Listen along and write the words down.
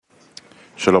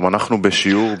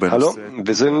Hallo,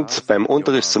 wir sind beim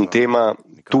Unterricht zum Thema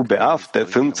Tu B'Av, der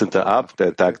 15. Ab,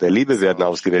 der Tag der Liebe, werden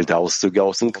ausgewählte Auszüge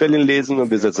aus den Quellen lesen und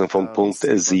wir setzen von Punkt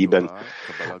 7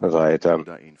 weiter.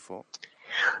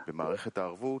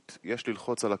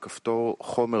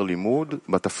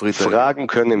 Fragen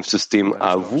können im System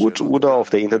Avut oder auf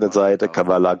der Internetseite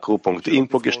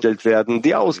kabbalagru.info gestellt werden.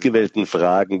 Die ausgewählten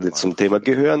Fragen, die zum Thema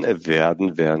gehören,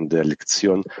 werden während der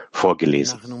Lektion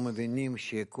vorgelesen.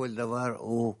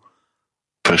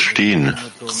 Verstehen,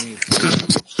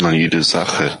 dass man jede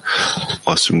Sache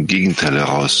aus dem Gegenteil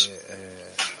heraus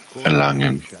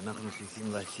erlangen,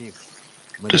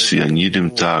 dass wir an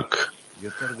jedem Tag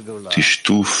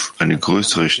eine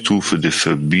größere Stufe der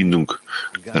Verbindung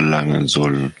erlangen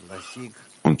sollen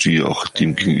und wir auch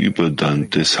dem Gegenüber dann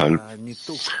deshalb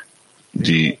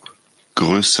die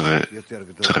größere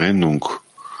Trennung,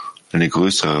 eine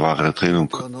größere wahre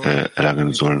Trennung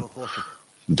erlangen sollen.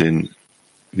 Denn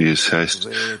wie es heißt,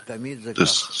 der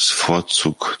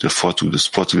Vorzug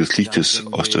des Lichtes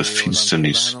aus der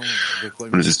Finsternis.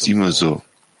 Und es ist immer so,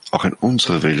 auch in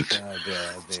unserer Welt,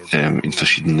 in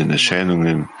verschiedenen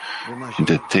Erscheinungen, in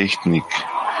der Technik,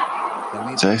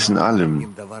 sei es in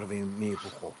allem.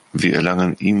 Wir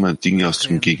erlangen immer Dinge aus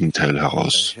dem Gegenteil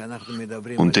heraus.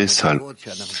 Und deshalb,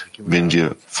 wenn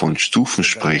wir von Stufen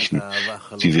sprechen,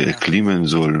 die wir erklimmen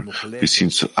sollen, bis hin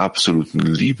zur absoluten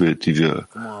Liebe, die wir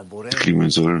erklimmen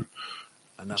sollen,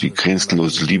 die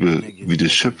grenzenlose Liebe wie der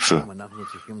Schöpfer,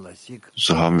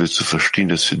 so haben wir zu verstehen,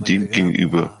 dass wir dem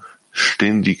gegenüber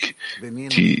ständig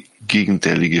die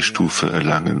gegenteilige Stufe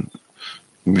erlangen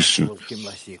müssen.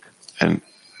 Ein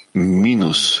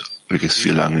Minus, welches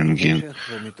wir erlangen gehen.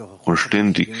 Und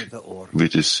ständig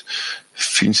wird es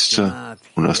finster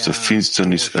und aus der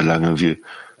Finsternis erlangen wir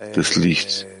das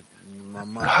Licht.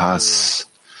 Hass,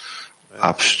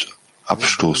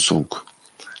 Abstoßung,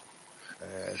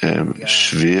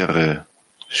 schwere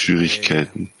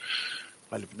Schwierigkeiten.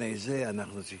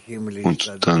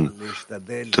 Und dann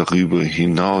darüber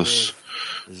hinaus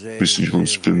müssen wir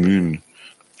uns bemühen,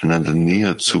 einander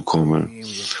näher zu kommen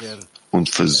und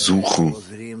versuchen,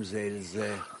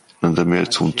 einander mehr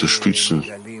zu unterstützen,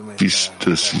 bis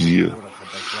dass wir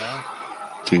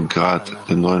den Grad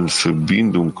der neuen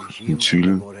Verbindung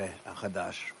enthüllen,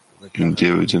 in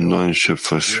der wir den neuen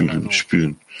Schöpfer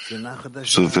spüren.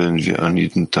 So werden wir an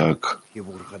jedem Tag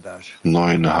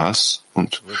neuen Hass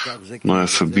und neue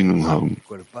Verbindung haben.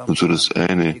 Und so das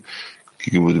eine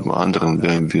gegenüber dem anderen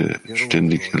werden wir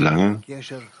ständig erlangen.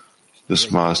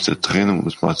 Das Maß der Trennung,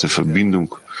 das Maß der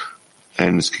Verbindung,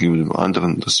 eines gegenüber dem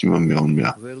anderen, das immer mehr und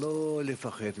mehr.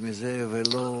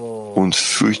 Und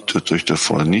fürchtet euch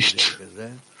davor nicht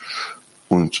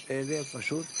und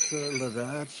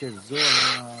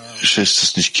schätzt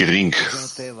es nicht gering,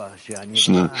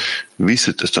 sondern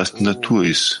wisset, dass das die Natur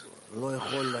ist,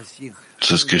 dass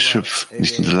das Geschöpf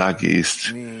nicht in der Lage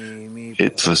ist,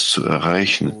 etwas zu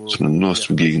erreichen, sondern nur aus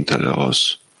dem Gegenteil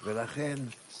heraus.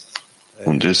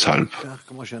 Und deshalb,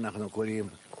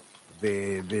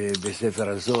 wie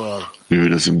wir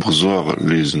das im Buch Zohar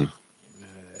lesen,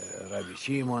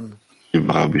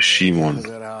 über Rabbi Shimon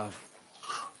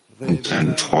und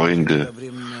seine Freunde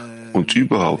und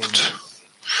überhaupt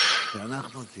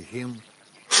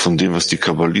von dem, was die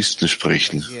Kabbalisten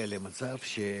sprechen,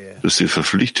 dass wir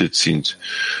verpflichtet sind,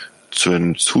 zu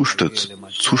einem Zustand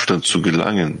zu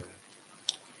gelangen,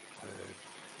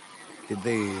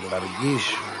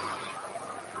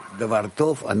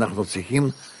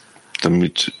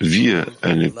 damit wir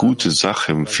eine gute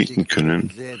Sache empfinden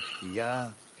können.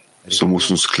 So muss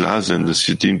uns klar sein, dass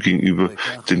wir dem gegenüber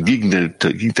den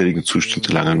gegenteiligen Zustand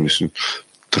erlangen müssen.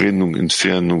 Trennung,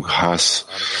 Entfernung, Hass.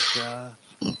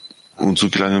 Und so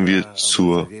gelangen wir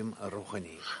zur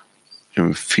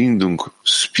Empfindung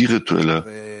spiritueller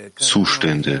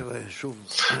Zustände.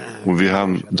 Und wir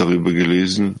haben darüber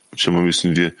gelesen, scheinbar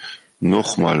müssen wir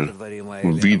nochmal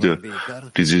und wieder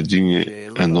diese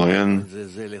Dinge erneuern.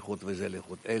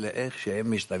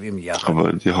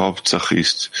 Aber die Hauptsache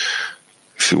ist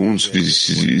für uns, wie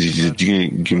sich diese Dinge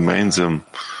gemeinsam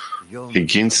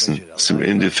ergänzen, dass im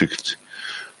Endeffekt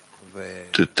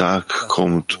der Tag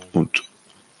kommt und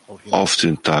auf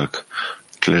den Tag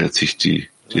klärt sich die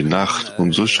Nacht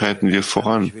und so schreiten wir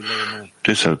voran.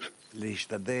 Deshalb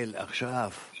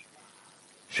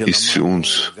ist für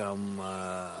uns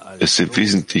es sehr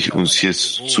wesentlich, uns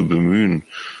jetzt zu bemühen,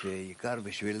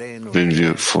 wenn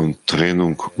wir von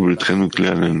Trennung, über die Trennung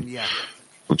lernen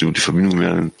und über die Verbindung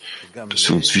lernen, dass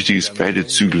für uns wichtig ist, beide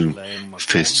Zügel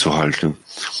festzuhalten.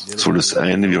 Soll das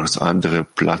eine wie auch das andere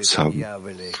Platz haben.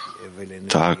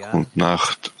 Tag und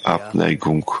Nacht,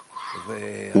 Abneigung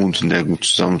und Neigung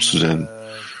zusammen zu sein.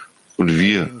 Und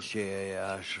wir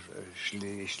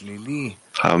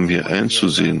haben hier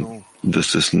einzusehen,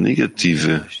 dass das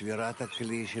Negative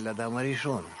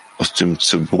aus dem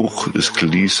Zerbruch des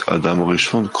Kelis Adam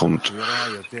Rishon kommt.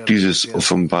 Dieses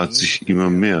offenbart sich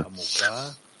immer mehr.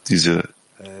 Dieser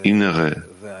innere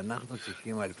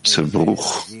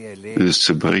Zerbruch, dieses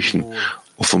Zerbrechen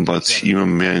offenbart sich immer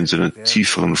mehr in seiner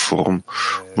tieferen Form.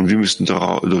 Und wir müssen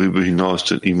darüber hinaus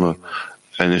dann immer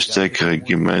eine stärkere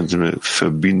gemeinsame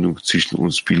Verbindung zwischen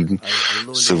uns bilden,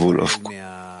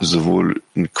 sowohl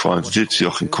in Quantität wie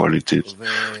auch in Qualität.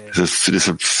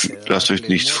 Deshalb lasst euch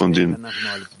nicht von den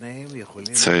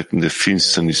Zeiten der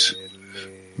Finsternis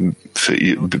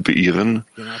beirren,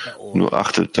 nur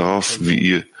achtet darauf, wie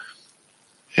ihr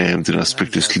den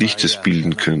Aspekt des Lichtes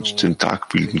bilden könnt, den Tag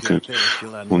bilden könnt.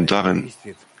 Und darin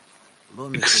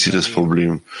existiert das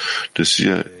Problem, dass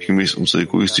wir gemäß unserer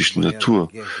egoistischen Natur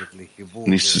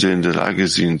nicht so schnell in der Lage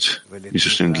sind,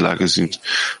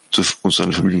 uns an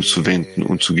die Verbindung zu wenden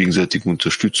und zur gegenseitigen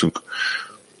Unterstützung,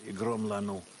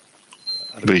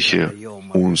 welche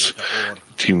uns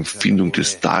die Empfindung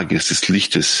des Tages, des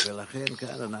Lichtes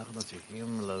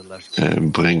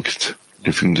bringt, die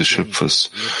Empfindung des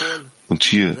Schöpfers. Und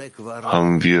hier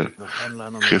haben wir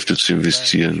Kräfte zu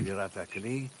investieren.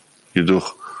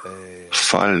 Jedoch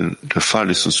der Fall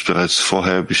ist uns bereits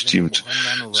vorher bestimmt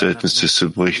seitens des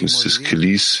Zerbrechens des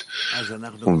Kelis.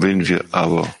 Und wenn wir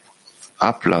aber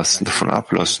davon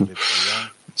ablassen,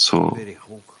 so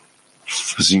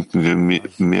versinken wir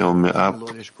mehr und mehr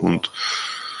ab und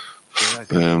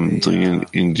dringen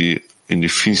in die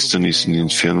Finsternis, in die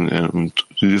Entfernung ein. Und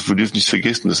wir dürfen nicht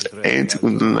vergessen, dass einzig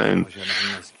und allein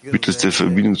mittels der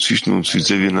Verbindung zwischen uns, wie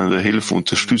sehr wir einander helfen,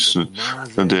 unterstützen,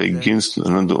 einander ergänzen,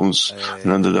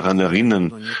 einander daran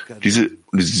erinnern, diese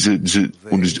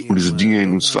Dinge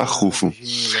in uns wachrufen,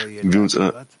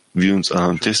 wir uns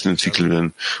anhand dessen entwickeln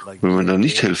werden. Und wenn wir da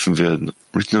nicht helfen werden,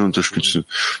 miteinander unterstützen,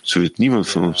 so wird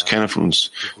keiner von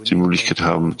uns die Möglichkeit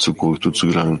haben, zur Korrektur zu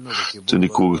gelangen. Denn die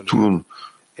Korrekturen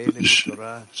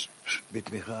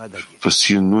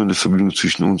passieren nur in der Verbindung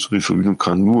zwischen uns, und die Verbindung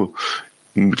kann nur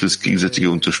mittels gegenseitiger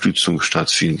Unterstützung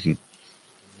stattfinden.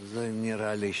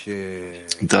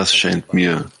 Das scheint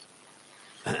mir,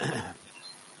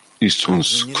 ist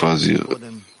uns quasi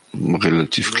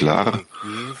relativ klar.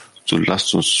 So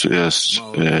lasst uns zuerst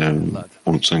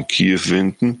uns an Kiew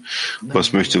wenden.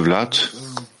 Was möchte Vlad?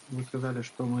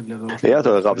 Ja,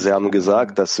 Rav, Sie haben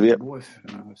gesagt, dass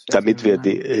damit wir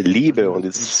die Liebe und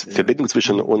die Verbindung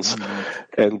zwischen uns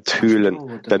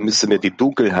enthüllen, dann müssen wir die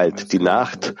Dunkelheit, die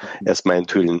Nacht erstmal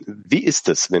enthüllen. Wie ist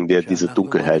es, wenn wir diese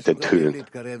Dunkelheit enthüllen?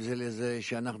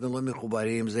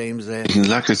 In der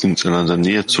Lage sind, einander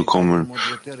näher zu kommen,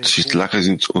 dass wir in der Lage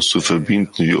sind, uns zu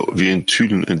verbinden. Wir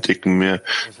enthüllen, entdecken mehr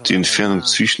die Entfernung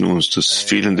zwischen uns, das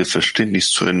fehlende Verständnis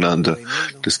zueinander,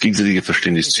 das gegenseitige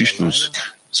Verständnis zwischen uns.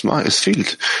 Es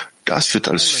fehlt. Das wird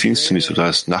als Finsternis oder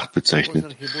als Nacht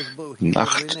bezeichnet.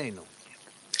 Nacht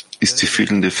ist die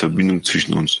fehlende Verbindung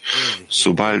zwischen uns.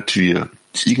 Sobald wir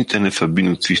irgendeine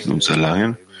Verbindung zwischen uns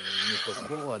erlangen,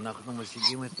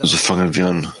 so fangen wir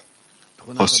an,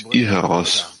 aus ihr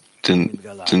heraus den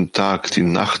Tag, die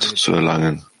Nacht zu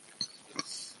erlangen.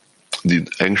 Die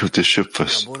Eigenschaft des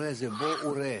Schöpfers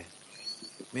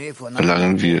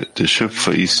erlangen wir. Der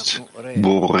Schöpfer ist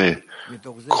Boré.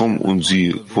 Komm und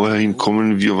sieh. Wohin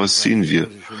kommen wir? Was sehen wir?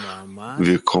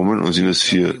 Wir kommen und sehen,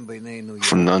 dass wir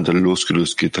voneinander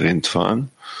losgelöst getrennt waren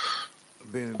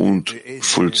und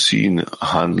vollziehen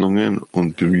Handlungen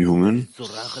und Bemühungen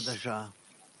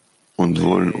und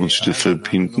wollen uns wieder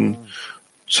verbinden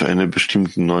zu einer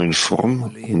bestimmten neuen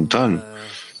Form. Und dann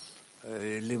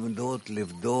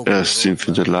erst sind wir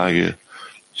in der Lage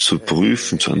zu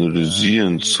prüfen, zu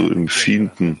analysieren, zu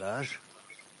empfinden,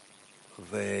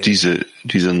 diese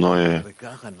neue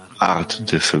Art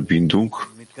der Verbindung.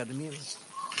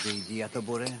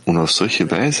 Und auf solche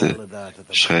Weise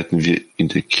schreiten wir in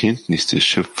der Kenntnis des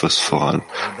Schöpfers voran.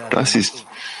 Das ist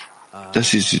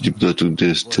die Bedeutung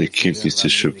der Kenntnis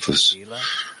des Schöpfers.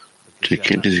 Die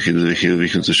Kenntnis,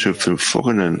 welche unser Schöpfer im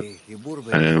Vorhinein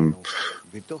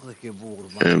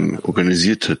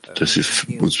organisiert hat, dass wir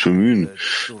uns bemühen,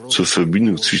 zur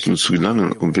Verbindung zwischen uns zu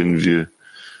gelangen. Und wenn wir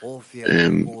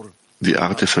die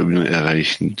Art der Verbindung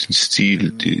erreichen, den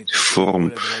Stil, die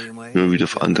Form, immer wieder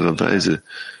auf andere Weise,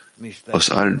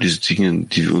 aus all diesen Dingen,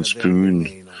 die wir uns bemühen,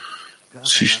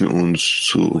 zwischen uns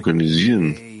zu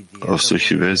organisieren, auf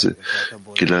solche Weise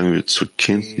gelangen wir zur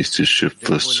Kenntnis des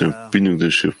Schöpfers, zur Empfindung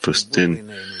des Schöpfers, denn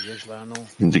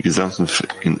in der gesamten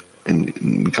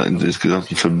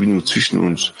Verbindung zwischen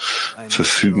uns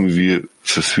verfügen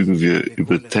wir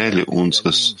über Teile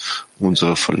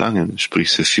unserer Verlangen,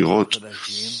 sprich Sephirot,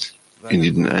 In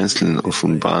jedem Einzelnen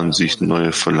offenbaren sich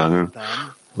neue Verlangen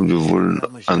und wir wollen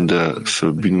an der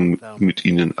Verbindung mit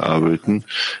ihnen arbeiten.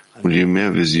 Und je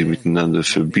mehr wir sie miteinander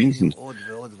verbinden,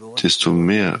 desto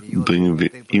mehr bringen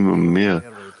wir immer mehr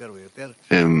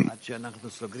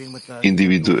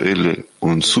individuelle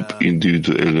und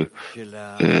subindividuelle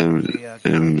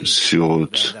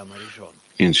Sphirot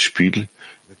ins Spiel,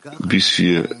 bis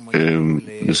wir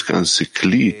das ganze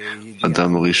Kli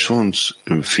Adam Rishons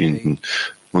empfinden.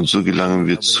 Und so gelangen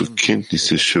wir zur Kenntnis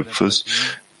des Schöpfers,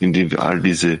 indem wir all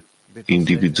diese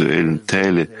individuellen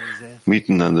Teile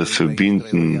miteinander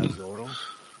verbinden.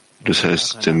 Das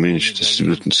heißt, der Mensch,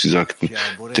 Sie sagten,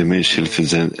 der Mensch helfe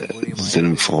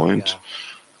seinem Freund.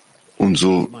 Und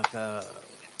so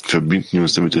verbinden wir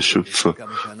uns, damit der Schöpfer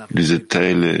diese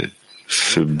Teile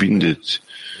verbindet.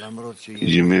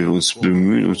 Je mehr wir uns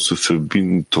bemühen, uns zu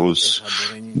verbinden, trotz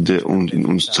der in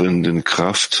uns trennenden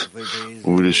Kraft,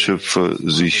 und wie der Schöpfer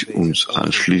sich uns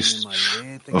anschließt,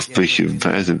 auf welche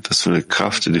Weise, was für eine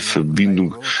Kraft die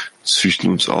Verbindung zwischen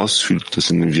uns ausfüllt,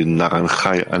 das nennen wir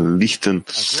Naranchai an Lichtern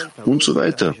und so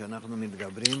weiter.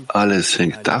 Alles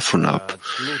hängt davon ab,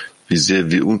 wie sehr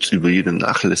wir uns über jede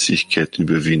Nachlässigkeit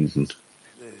überwinden.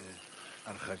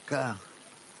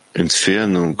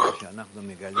 Entfernung,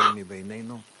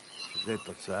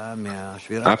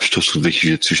 Abstoß, welche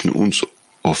wir zwischen uns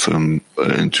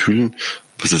enthüllen,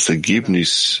 was das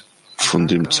Ergebnis von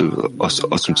dem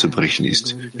aus dem Zerbrechen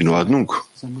ist. In Ordnung.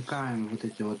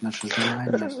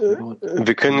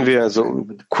 Wie können wir so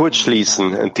kurz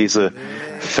schließen, diese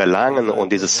Verlangen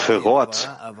und dieses Verrot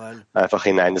einfach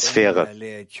in eine Sphäre?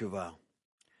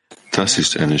 Das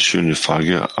ist eine schöne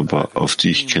Frage, aber auf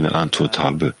die ich keine Antwort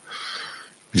habe.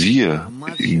 Wir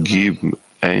geben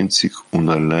einzig und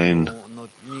allein,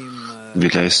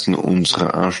 wir leisten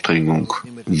unsere Anstrengung,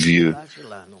 wir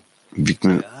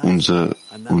widmen unsere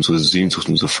Sehnsucht,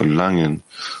 unser Verlangen,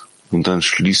 und dann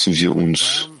schließen wir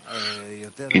uns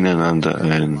ineinander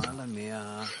ein,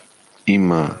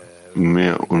 immer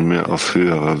mehr und mehr auf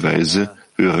höhere Weise,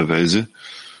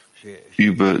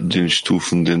 über den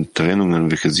Stufen den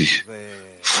Trennungen, welche sich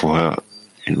vorher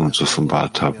in uns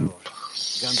offenbart haben.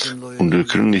 Und wir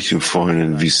können nicht im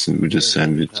Vorhinein wissen, wie das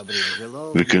sein wird.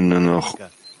 Wir können auch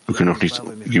nicht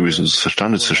gemäß unseres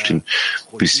Verstandes verstehen,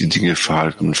 bis die Dinge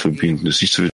verhalten und verbinden. Das ist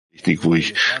nicht so wie eine Technik, wo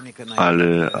ich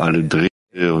alle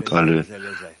drehe und alle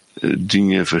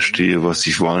Dinge verstehe, was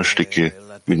ich wo anstecke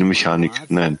mit einer Mechanik.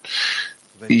 Nein,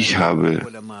 ich habe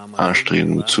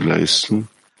Anstrengungen zu leisten,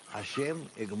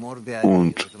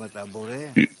 und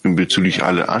bezüglich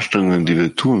aller Anstrengungen, die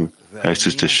wir tun, heißt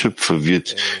es, der Schöpfer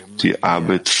wird die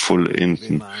Arbeit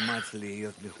vollenden.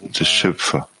 Der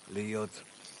Schöpfer.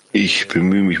 Ich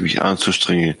bemühe mich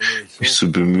anzustrengen, mich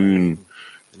zu bemühen,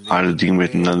 alle Dinge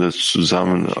miteinander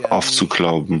zusammen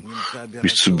aufzuklauben,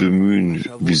 mich zu bemühen,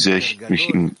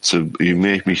 je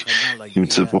mehr ich mich im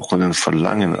zerbrochenen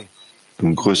Verlangen,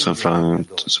 im größeren Verlangen,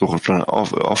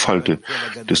 aufhalte,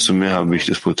 desto mehr habe ich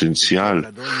das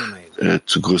Potenzial,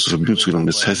 zu größerer Verbindung zu gelangen.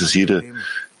 Das heißt, dass jeder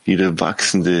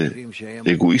wachsende,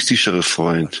 egoistischere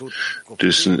Freund,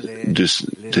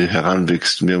 der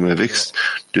heranwächst, mehr und mehr wächst,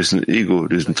 dessen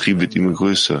Trieb wird immer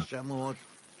größer.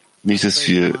 Nicht, dass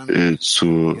wir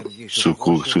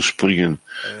zu springen.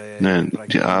 Nein,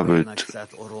 die Arbeit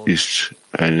ist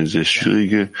eine sehr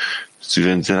schwierige. Sie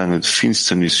werden sehr lange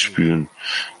Finsternis spüren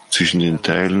zwischen den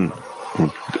Teilen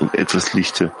und etwas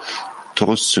Lichter.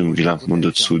 Trotzdem gelangt man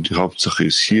dazu. Die Hauptsache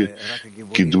ist hier,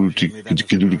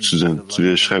 geduldig zu sein. So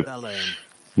wie er schreibt,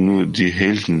 nur die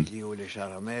Helden,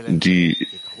 die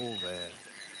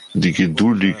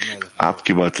geduldig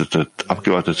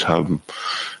abgewartet haben,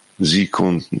 sie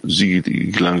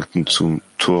gelangten zum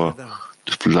Tor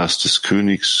des Palastes des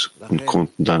Königs und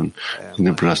konnten dann in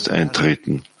den Palast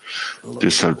eintreten.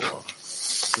 Deshalb,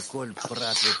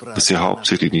 was ihr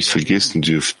hauptsächlich nicht vergessen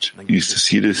dürft, ist, dass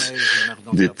jedes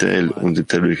Detail,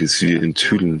 welches wir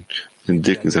enthüllen,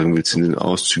 entdecken, sagen wir jetzt in den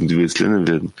Auszügen, die wir jetzt lernen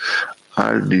werden,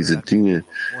 all diese Dinge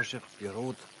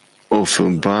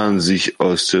offenbaren sich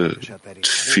aus der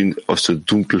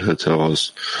Dunkelheit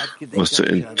heraus, aus der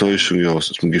Enttäuschung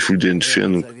heraus, aus dem Gefühl der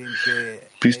Entfernung,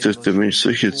 bis dass der Mensch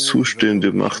solche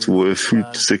Zustände macht, wo er fühlt,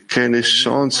 dass er keine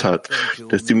Chance hat,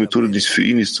 dass die Methode nicht für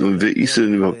ihn ist. Und wer ist er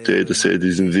denn überhaupt, dass er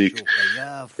diesen Weg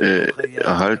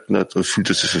erhalten hat und fühlt,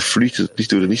 dass er verpflichtet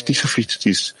nicht verpflichtet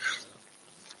ist?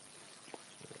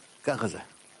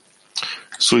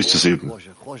 So ist es eben.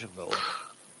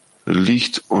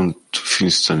 Licht und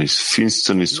Finsternis,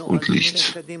 Finsternis und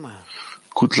Licht.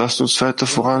 Gut, lasst uns weiter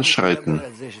voranschreiten.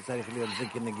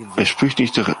 Er spricht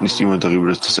nicht immer darüber,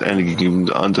 dass das eine gegen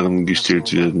den anderen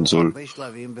gestellt werden soll.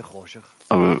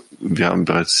 Aber wir haben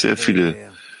bereits sehr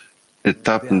viele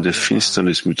Etappen der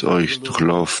Finsternis mit euch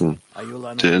durchlaufen,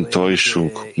 der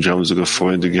Enttäuschung. Wir haben sogar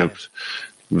Freunde gehabt,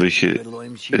 welche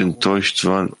enttäuscht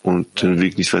waren und den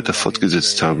Weg nicht weiter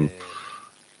fortgesetzt haben.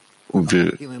 Und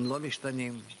wir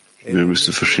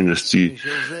müssen verstehen, dass die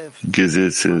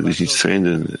Gesetze sich nicht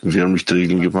verändern. Wir haben nicht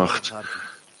Regeln gemacht.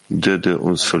 Der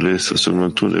uns verlässt, was soll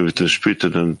man tun? Er wird dann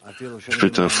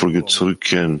später Erfolge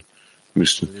zurückkehren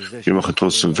müssen. Wir machen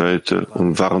trotzdem weiter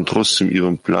und waren trotzdem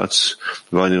ihren Platz,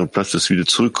 dass sie wieder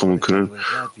zurückkommen können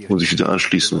und sich wieder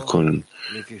anschließen können.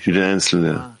 Jeder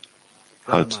Einzelne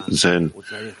hat seine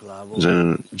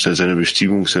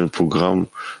Bestimmung, sein Programm,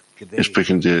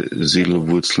 entsprechend der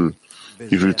Seelenwurzel,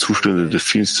 wie viele Zustände der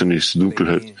Finsternis, der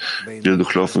Dunkelheit, die er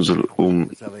durchlaufen soll, um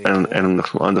einen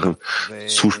nach dem anderen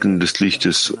Zustände des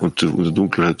Lichtes und der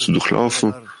Dunkelheit zu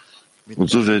durchlaufen. Und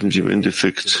so nehmen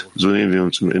wir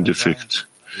uns im Endeffekt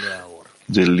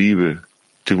der Liebe,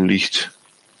 dem Licht.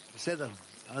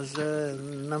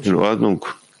 In Ordnung.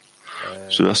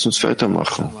 So lasst uns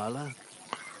weitermachen.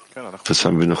 Was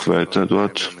haben wir noch weiter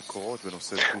dort?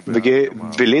 Wir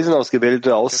lesen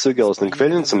ausgewählte Auszüge aus den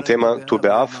Quellen zum Thema Tu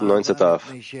B'Av,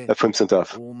 15.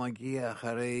 Av.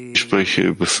 Ich spreche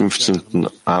über 15.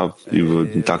 Av, über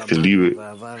den Tag der Liebe,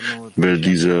 weil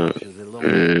dieser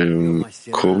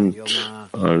kommt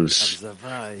als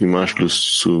im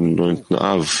Anschluss zum 9.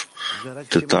 Av,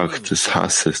 der Tag des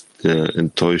Hasses, der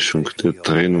Enttäuschung, der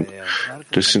Trennung.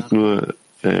 Das sind nur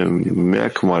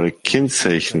Merkmale,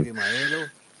 Kennzeichen,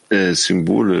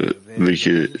 Symbole,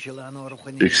 welche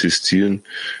existieren,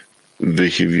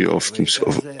 welche wir auf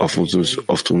unserem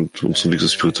Weg zur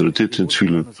Spiritualität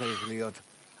enthüllen.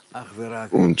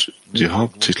 Und die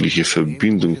hauptsächliche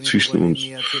Verbindung zwischen uns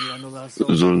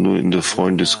soll nur in der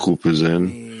Freundesgruppe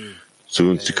sein, so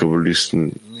uns die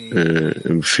Kabbalisten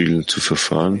empfehlen zu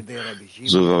verfahren.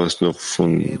 So war es noch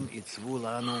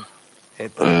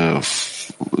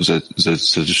seit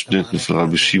den Studenten von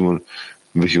Rabbi Shimon,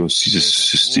 welche uns dieses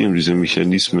System, diese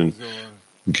Mechanismen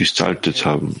gestaltet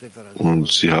haben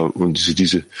und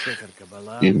diese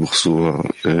im Buch Zohar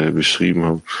beschrieben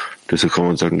haben. Deshalb kann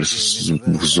man sagen, dass das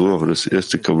Buch Zohar das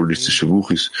erste kabbalistische Buch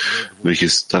ist,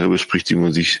 welches darüber spricht, wie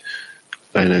man sich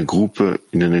in einer Gruppe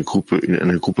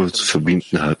zu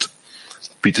verbinden hat.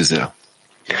 Bitte sehr.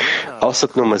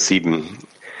 Aussatz Nummer 7.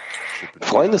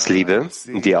 Freundesliebe,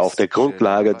 die auf der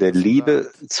Grundlage der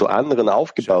Liebe zu anderen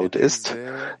aufgebaut ist,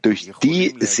 durch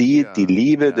die sie die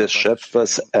Liebe des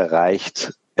Schöpfers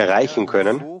erreichen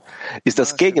können, ist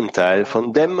das Gegenteil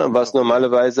von dem, was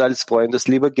normalerweise als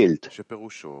Freundesliebe gilt.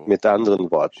 Mit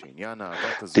anderen Worten,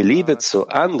 die Liebe zu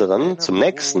anderen, zum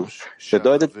Nächsten,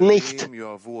 bedeutet nicht,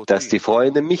 dass die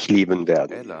Freunde mich lieben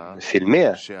werden.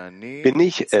 Vielmehr bin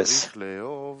ich es,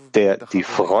 der die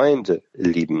Freunde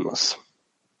lieben muss.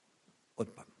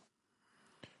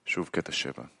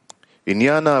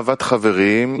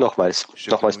 Nochmals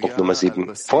Punkt Nummer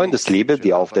 7. Freundesliebe,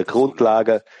 die auf der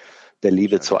Grundlage der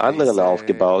Liebe zu anderen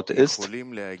aufgebaut ist,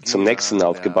 zum Nächsten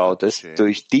aufgebaut ist,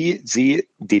 durch die sie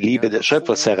die Liebe des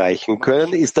Schöpfers erreichen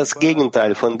können, ist das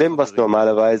Gegenteil von dem, was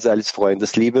normalerweise als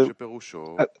Freundesliebe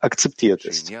akzeptiert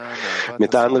ist.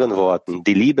 Mit anderen Worten,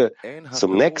 die Liebe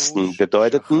zum Nächsten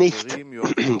bedeutet nicht,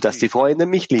 dass die Freunde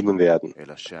mich lieben werden.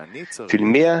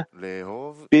 Vielmehr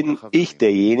bin ich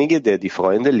derjenige, der die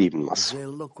Freunde lieben muss.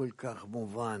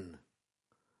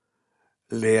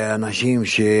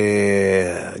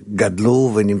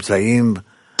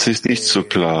 Es ist nicht so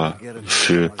klar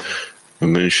für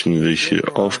Menschen,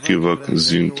 welche aufgewachsen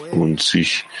sind und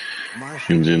sich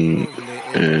in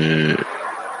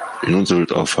unserer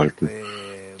Welt aufhalten.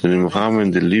 Denn im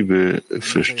Rahmen der Liebe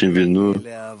verstehen wir nur,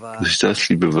 dass ich das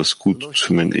liebe, was gut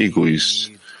für mein Ego ist.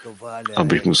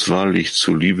 Aber ich muss wahrlich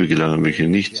zur Liebe gelangen, welche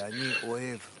nicht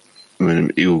meinem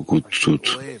Ego gut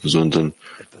tut, sondern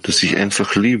dass ich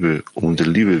einfach liebe, um der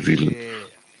Liebe willen,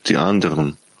 die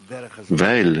anderen,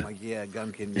 weil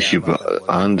ich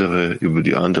über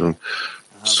die anderen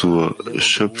zur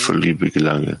Schöpferliebe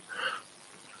gelange,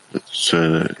 zu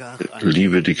einer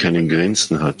Liebe, die keine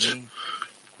Grenzen hat.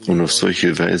 Und auf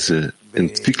solche Weise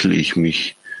entwickle ich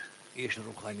mich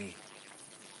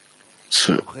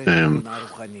zu einem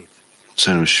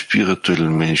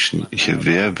spirituellen Menschen. Ich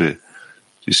erwerbe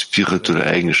die spirituelle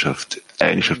Eigenschaft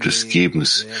des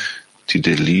Gebens, die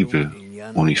der Liebe,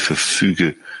 und ich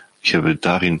habe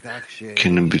darin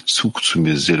keinen Bezug zu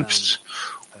mir selbst.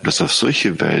 Und das auf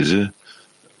solche Weise,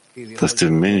 dass der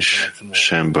Mensch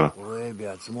scheinbar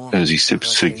sich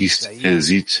selbst vergisst. Er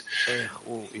sieht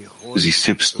sich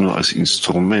selbst nur als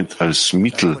Instrument, als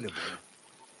Mittel,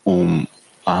 um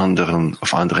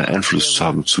auf andere Einfluss zu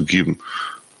haben, zu geben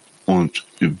und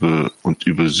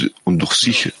durch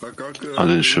sich an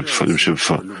dem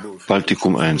Schöpfer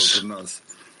Baltikum 1.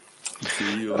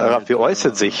 Wie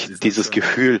äußert sich dieses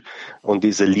Gefühl und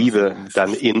diese Liebe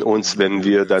dann in uns, wenn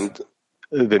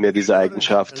wir diese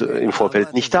Eigenschaft im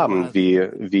Vorfeld nicht haben?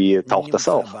 Wie taucht das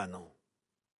auf?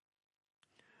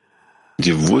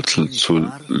 Die Wurzel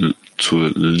zur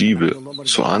Liebe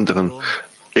zu anderen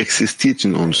existiert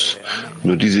in uns,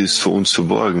 nur diese ist vor uns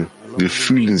verborgen. Wir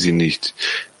fühlen sie nicht.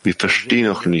 Wir verstehen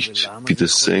auch nicht, wie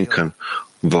das sein kann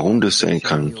und warum das sein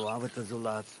kann.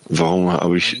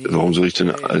 Warum soll ich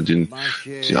denn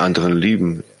die anderen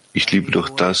lieben? Ich liebe doch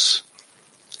das,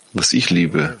 was ich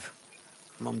liebe.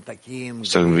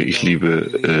 Sagen wir, ich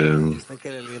liebe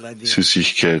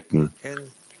Süßigkeiten,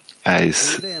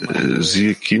 Eis,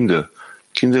 sie Kinder.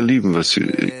 Kinder lieben,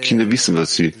 Kinder wissen,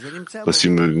 was sie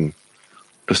mögen.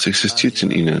 Das existiert in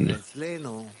ihnen.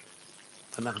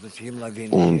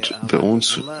 Und bei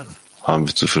uns haben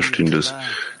wir zu verstehen, dass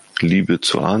Liebe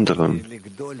zu anderen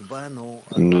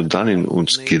nur dann in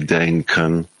uns gedeihen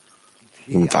kann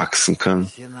und wachsen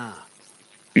kann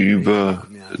über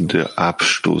der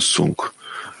Abstoßung,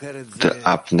 der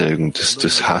Abneigung,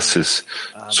 des Hasses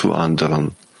zu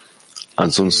anderen.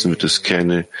 Ansonsten wird es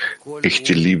keine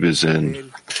echte Liebe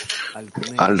sein.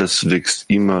 All das wächst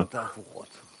immer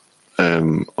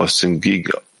aus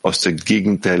der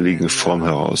gegenteiligen Form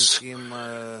heraus.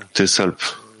 Deshalb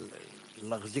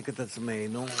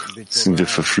sind wir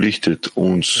verpflichtet,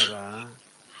 uns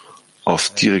auf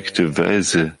direkte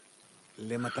Weise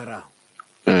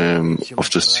auf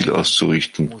das Ziel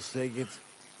auszurichten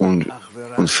und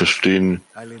zu verstehen,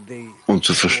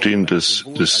 dass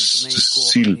das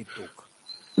Ziel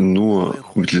nur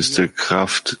mittels der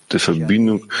Kraft der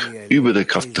Verbindung über der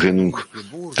Krafttrennung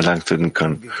erlangt werden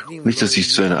kann. Nicht, dass ich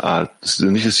zu einer Art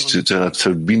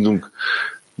Verbindung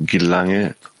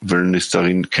gelange, weil es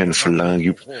darin kein Verlangen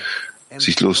gibt,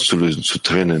 sich loszulösen, zu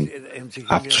trennen,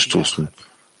 abzustoßen.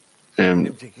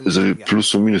 Also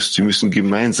Plus und Minus, sie müssen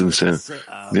gemeinsam sein,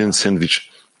 wie ein Sandwich.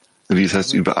 Wie es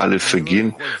heißt, über alle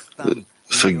Vergehen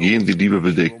die Liebe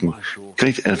bedecken. Kann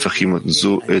ich einfach jemanden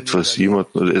oder etwas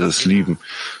lieben,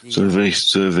 sondern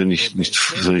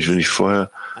wenn ich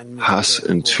vorher Hass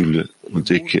enthülle und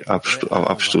decke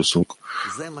Abstoßung.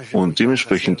 Und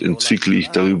dementsprechend entwickle ich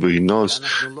darüber hinaus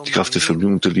die Kraft der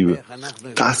Verbindung und der Liebe.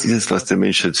 Das ist es, was der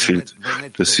Menschheit fehlt.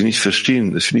 Dass wir nicht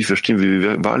verstehen, wie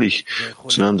wir wahrlich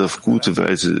zueinander auf gute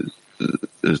Weise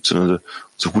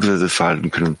verhalten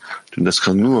können. Denn das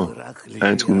kann nur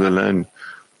einzig und allein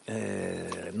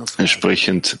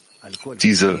entsprechend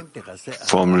dieser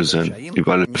Formel sein.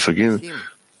 Über alle Vergehen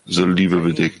soll Liebe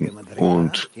bedecken.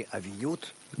 Und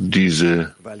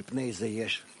diese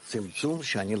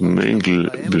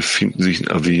Mängel befinden sich in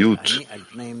Aviyut,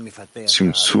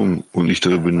 Zimtzum, und ich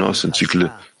darüber hinaus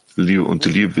entwickle Liebe, und die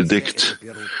Liebe bedeckt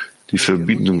die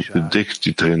Verbindung, bedeckt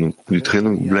die Trennung, und die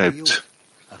Trennung bleibt.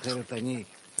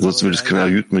 Sonst wird es keine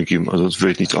Aviyut mehr geben, also sonst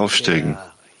werde ich nicht aufsteigen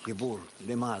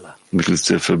mittels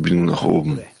der Verbindung nach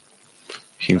oben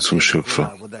hin zum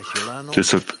Schöpfer.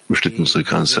 Deshalb besteht unsere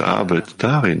ganze Arbeit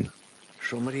darin,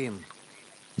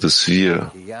 dass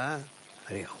wir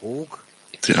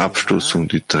die Abstoßung,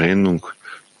 die Trennung,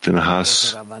 den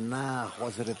Hass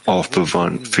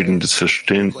aufbewahren, fehlendes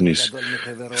Verständnis,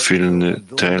 fehlende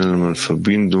Teilnahme und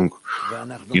Verbindung.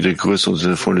 Jeder größer,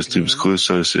 unser Freund des Triebes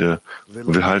größer als er.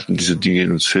 Und wir halten diese Dinge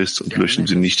in uns fest und löschen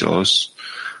sie nicht aus.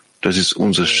 Das ist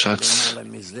unser Schatz.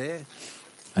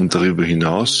 Und darüber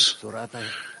hinaus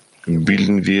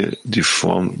bilden wir die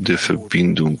Form der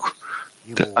Verbindung,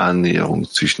 der Annäherung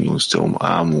zwischen uns, der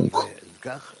Umarmung.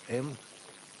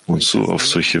 Und so auf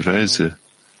solche Weise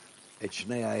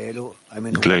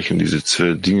gleichen diese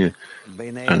zwei Dinge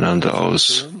einander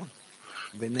aus.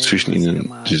 Zwischen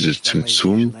ihnen diese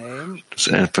Zimtzum, das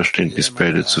Einverständnis,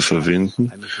 beide zu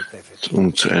verwenden,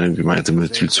 um zu einem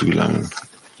gemeinsamen Ziel zu gelangen,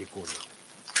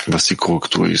 was die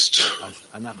Korrektur ist.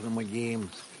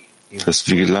 Dass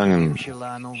wir gelangen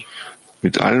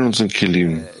mit allen unseren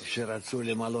Kelim,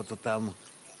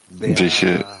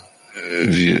 welche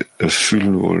wir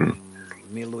erfüllen wollen,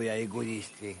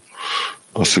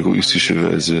 auf egoistische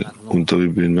Weise, und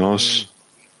darüber hinaus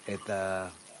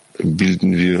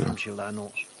bilden wir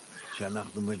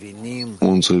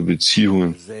unsere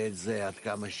Beziehungen,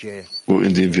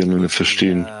 indem wir einander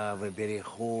verstehen,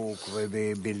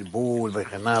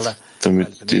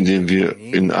 indem wir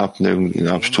in Abneigung, in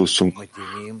Abstoßung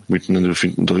miteinander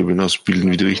befinden. Darüber hinaus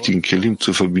bilden wir die richtigen Kelim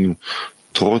zur Verbindung.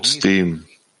 Trotzdem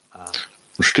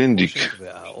und ständig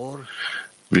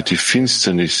wird die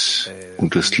Finsternis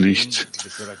und das Licht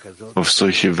auf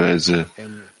solche Weise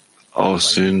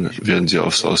werden sie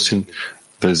aussehen,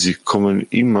 weil sie kommen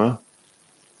immer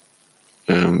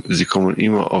sie kommen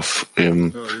immer auf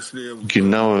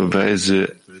genaue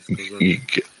Weise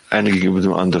einer gegenüber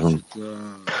dem anderen.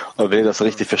 Und wenn ich das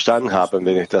richtig verstanden habe,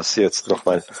 wenn ich das jetzt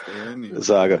nochmal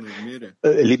sage,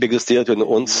 Liebe existiert in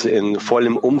uns in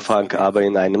vollem Umfang, aber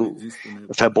in einem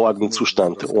verborgenen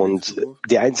Zustand. Und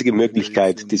die einzige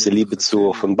Möglichkeit, diese Liebe zu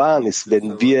offenbaren, ist,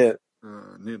 wenn wir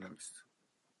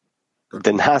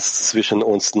den Hass zwischen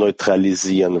uns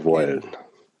neutralisieren wollen.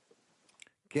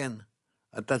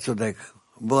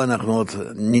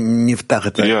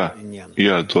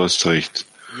 Ja, du hast recht.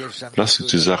 Lass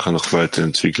uns die Sache noch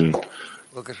weiterentwickeln.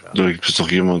 Da gibt es noch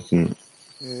jemanden,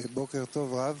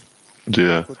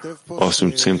 der aus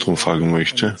dem Zentrum fragen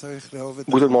möchte.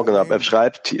 Guten Morgen, Rab. Er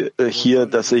schreibt hier,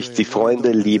 dass ich die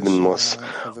Freunde lieben muss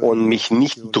und mich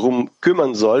nicht drum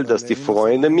kümmern soll, dass die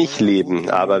Freunde mich lieben.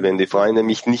 Aber wenn die Freunde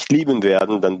mich nicht lieben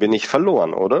werden, dann bin ich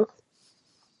verloren, oder?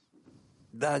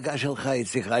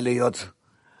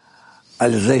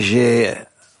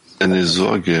 Deine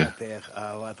Sorge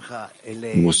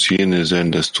muss jene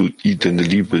sein, dass du deine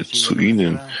Liebe zu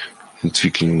ihnen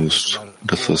entwickeln musst.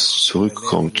 Das, was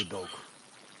zurückkommt,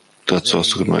 dazu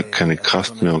hast du immer keine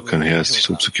Kraft mehr und kein Herz, dich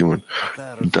darum zu kümmern.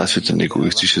 Das wird ein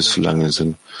egoistisches Verlangen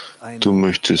sein. Du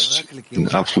möchtest in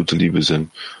absoluter Liebe sein.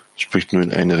 Sprich nur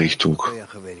in eine Richtung.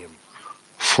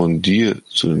 Von dir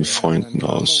zu den Freunden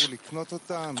aus.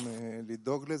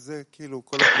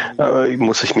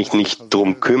 Muss ich mich nicht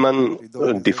drum kümmern,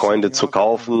 die Freunde zu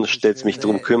kaufen? Stellst mich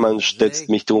drum kümmern,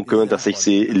 dass ich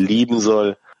sie lieben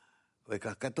soll?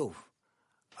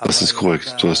 Das ist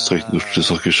korrekt. Du hast recht. Du hast das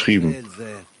auch geschrieben.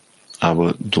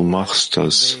 Aber du machst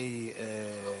das,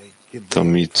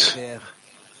 damit,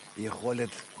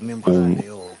 um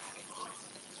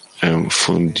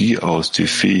von dir aus die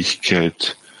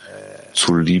Fähigkeit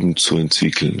zu lieben zu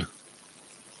entwickeln.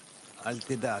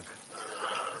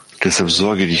 Deshalb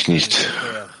sorge dich nicht.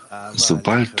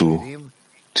 Sobald du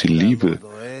die Liebe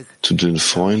zu den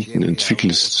Freunden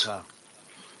entwickelst,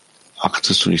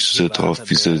 achtest du nicht so sehr darauf,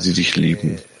 wie sehr sie dich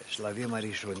lieben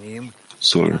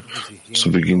sollen.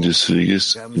 Zu Beginn des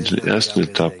Weges, in den ersten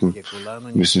Etappen,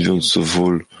 müssen wir uns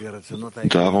sowohl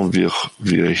darum wie auch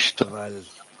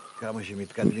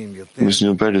müssen wir uns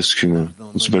um beides kümmern.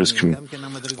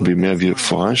 Und je mehr wir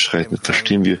voranschreiten,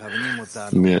 verstehen wir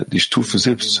mehr die Stufen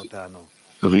selbst,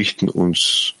 richten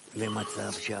uns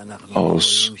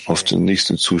aus auf den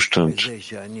nächsten Zustand,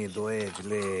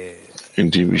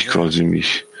 indem ich quasi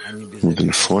mich um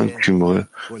den Freund kümmere.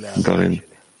 Darin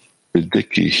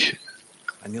bedecke ich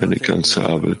eine ganze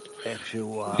Arbeit.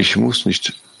 Ich muss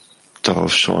nicht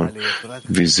darauf schauen,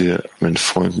 wie sehr mein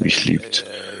Freund mich liebt.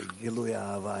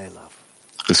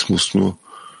 Es muss nur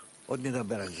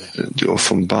die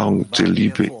Offenbarung der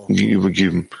Liebe gegenüber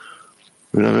geben.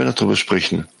 Wir werden darüber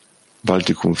sprechen.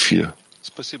 Baltikum 4.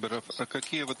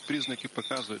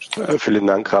 Vielen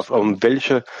Dank, Raf.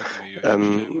 Welche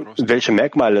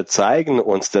Merkmale zeigen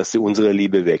uns, dass unsere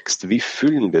Liebe wächst? Wie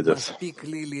fühlen wir das?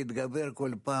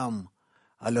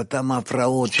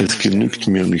 Es genügt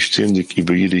mir nicht ständig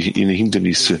über jene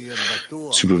Hindernisse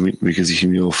zu überwinden, welche sich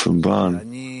in mir offenbaren,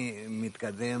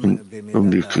 um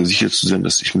mir sicher zu sein,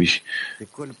 dass ich mich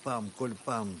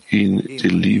in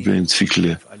der Liebe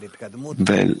entwickle,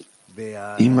 weil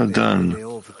immer dann,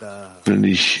 wenn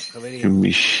ich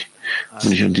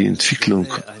an die Entwicklung,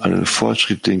 an den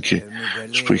Fortschritt denke,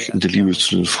 sprich in der Liebe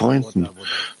zu den Freunden,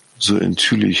 so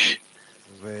enthülle ich,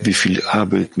 wie viel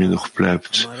Arbeit mir noch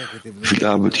bleibt, wie viel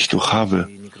Arbeit ich noch habe.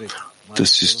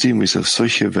 Das System ist auf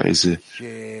solche Weise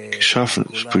geschaffen,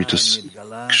 sprich das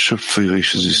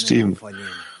schöpferische System,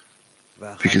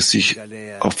 welches sich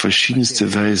auf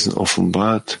verschiedenste Weisen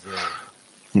offenbart,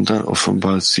 und dann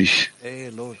offenbart sich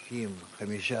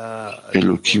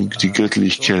Elohim, die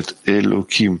Göttlichkeit,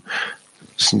 Elohim.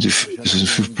 Das sind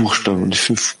 5 Buchstaben, die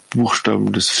 5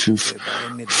 Buchstaben des 5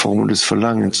 Formen des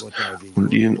Verlangens.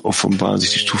 Und ihnen offenbaren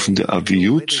sich die Stufen der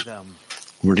Aviyut,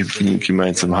 und wenn ich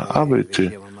gemeinsam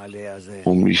arbeite,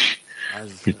 um mich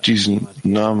mit diesen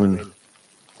Namen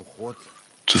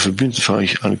zu verbinden, fange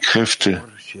ich an, Kräfte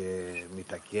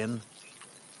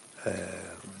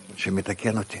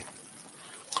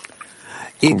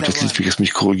kommt das Lied, welches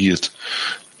mich korrigiert.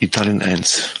 Italien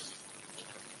 1.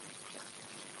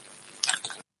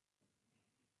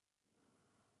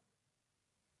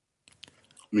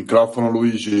 Microfono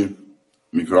Luigi,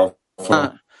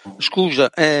 microfono.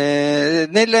 Scusa,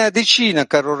 nella decina,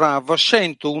 caro Rav,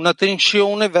 sento una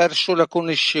tensione verso la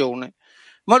connessione,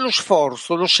 ma lo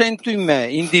sforzo lo sento in me,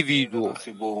 individuo.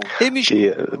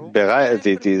 Die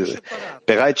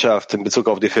Bereitschaft in Bezug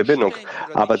auf die Verbindung,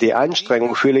 aber die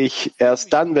Anstrengung fühle ich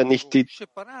erst dann, wenn ich die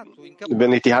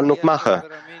Handlung mache.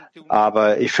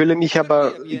 Aber ich fühle mich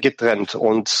aber getrennt.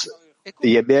 Und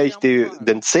je mehr ich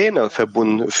den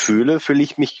Zehnerverbund fühle, fühle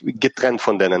ich mich getrennt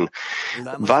von denen.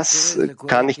 Was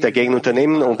kann ich dagegen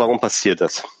unternehmen und warum passiert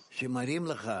das?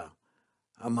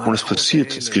 Und es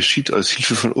passiert, es geschieht als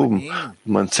Hilfe von oben.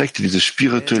 Man zeigt dir diese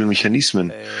spirituellen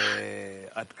Mechanismen.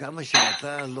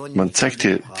 Man zeigt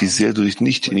dir, wie sehr du dich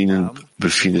nicht in ihnen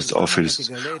befindest,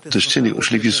 aufhältst. Das ständig und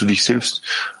ständig wirst du dich selbst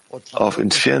auf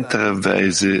entferntere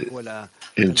Weise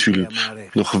enthüllen,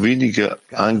 noch weniger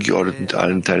angeordnet mit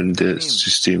allen Teilen des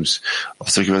Systems. Auf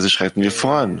solche Weise schreiten wir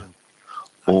voran.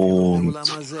 Und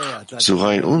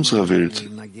sogar in unserer Welt,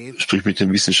 sprich mit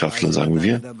den Wissenschaftlern, sagen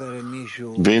wir,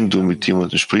 wenn du mit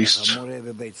jemandem sprichst,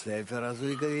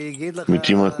 mit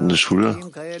jemandem in der Schule,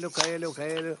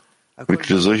 mit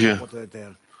solche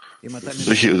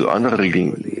andere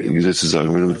Regeln, Gesetze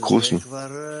sagen, wenn du mit großen,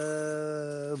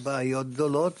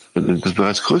 das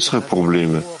bereits größere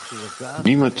Probleme.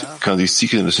 Niemand kann sich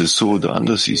sicher sein, dass es so oder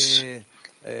anders ist.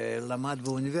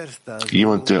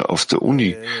 Jemand, der auf der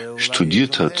Uni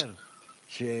studiert hat,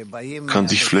 kann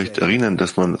sich vielleicht erinnern,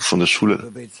 dass man von der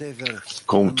Schule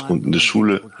kommt und in der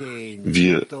Schule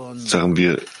sagen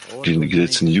wir, die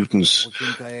Gesetze Newtons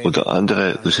oder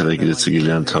andere solche Gesetze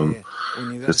gelernt haben,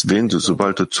 dass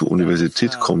sobald du zur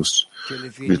Universität kommst,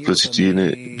 wird plötzlich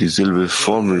dieselbe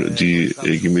Formel, die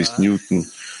gemäß Newton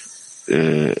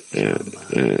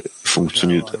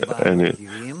funktioniert, eine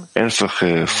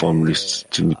einfache Formel ist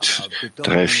mit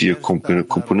 3, 4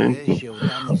 Komponenten.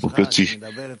 Und plötzlich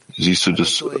siehst du,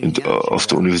 dass auf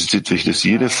der Universität, dass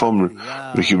jede Formel,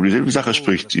 welche über dieselbe Sache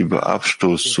spricht, über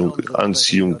Abstoß,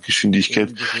 Anziehung,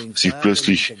 Geschwindigkeit, sich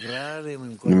plötzlich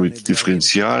mit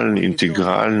differentialen,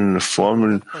 integralen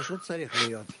Formeln,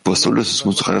 was soll das? Es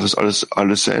muss doch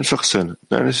alles sehr einfach sein.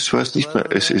 Nein, es ist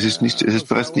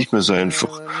bereits nicht mehr so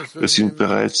einfach. Es sind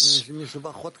bereits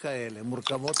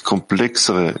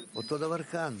komplexere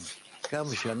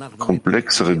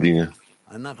Dinge.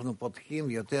 Je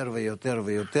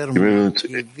mehr wir uns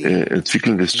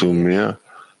entwickeln, desto mehr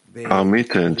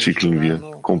Parameter entwickeln wir,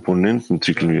 Komponenten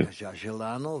entwickeln wir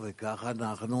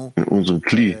in unserem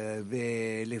Kli.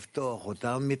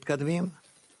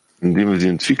 Indem wir sie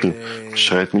entwickeln,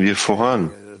 schreiten wir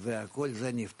voran.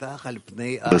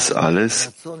 Das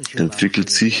alles entwickelt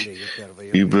sich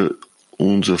über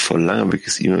unser Verlangen,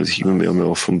 welches sich immer mehr und mehr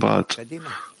offenbart.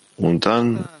 Und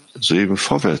dann soeben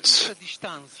vorwärts.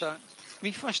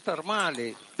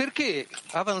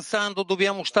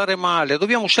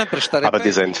 Aber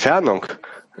diese Entfernung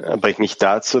bringt mich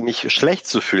dazu, mich schlecht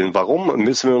zu fühlen. Warum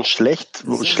müssen wir uns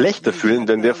schlechter fühlen,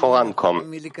 wenn wir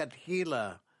vorankommen?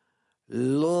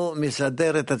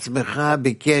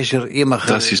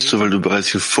 Das ist so, weil du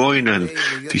bereits im Vorhinein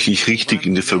dich nicht richtig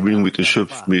in der Verbindung mit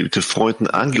den Freunden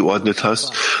angeordnet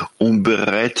hast, um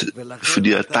bereit für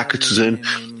die Attacke zu sein,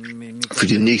 für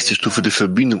die nächste Stufe der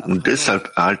Verbindung. Und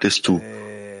deshalb erhaltest du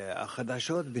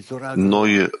die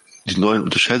neuen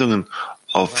Unterscheidungen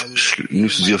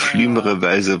nimmst du sie auf schlimmere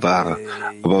Weise wahr.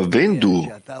 Aber wenn du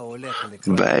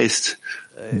weißt,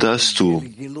 dass du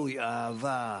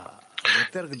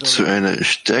zu einer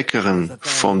stärkeren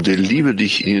Form der Liebe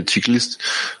dich entwickelst,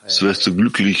 so wirst du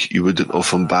glücklich über den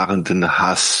offenbarenden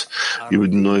Hass, über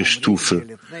die neue Stufe.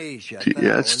 Die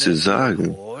Ärzte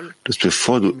sagen, dass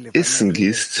bevor du essen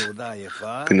gehst,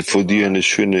 wenn vor dir eine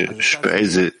schöne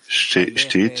Speise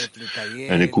steht,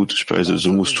 eine gute Speise,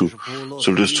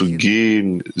 solltest du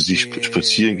gehen,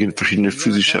 spazieren gehen, verschiedene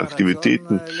physische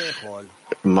Aktivitäten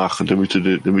machen, damit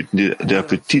der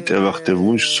Appetit erwacht, der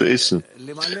Wunsch zu essen.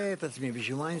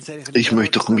 Ich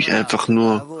möchte doch mich einfach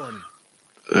nur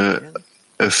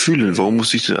erfüllen. Warum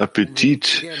muss ich den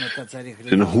Appetit,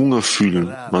 den Hunger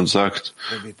fühlen? Man sagt,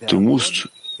 du musst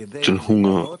den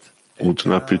Hunger und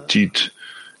den Appetit,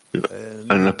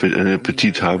 einen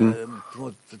Appetit haben,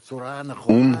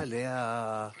 um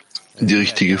die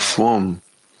richtige Form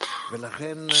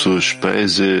zur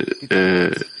Speise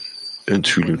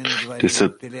enthüllen.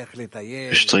 Deshalb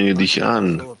strenge dich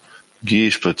an,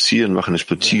 geh spazieren, mach einen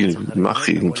Spaziergang, mach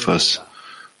irgendwas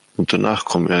und danach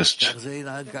komm erst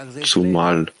zum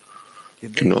Mahl.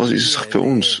 Genauso ist es auch bei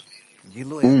uns.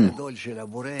 Um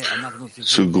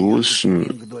zur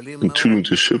großen Enthüllung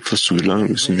des Schöpfers zu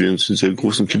gelangen, müssen wir uns in sehr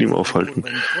großen Kelim aufhalten.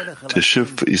 Der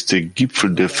Schöpfer ist der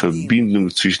Gipfel der Verbindung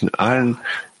zwischen allen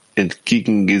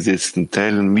entgegengesetzten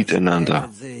Teilen miteinander.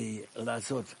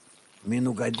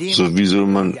 So, wie soll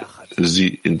man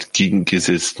sie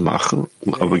entgegengesetzt machen,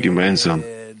 aber gemeinsam?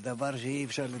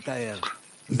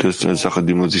 Das ist eine Sache,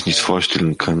 die man sich nicht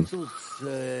vorstellen kann.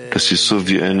 Das ist so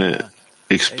wie eine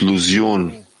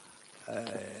Explosion.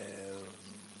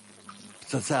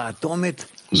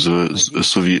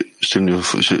 so wie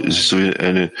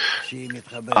eine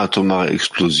atomare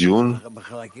Explosion,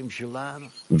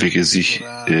 welche sich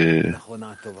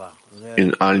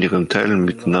in all ihren Teilen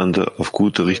miteinander auf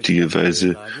gute, richtige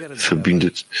Weise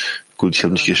verbindet. Gut, ich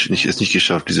habe es nicht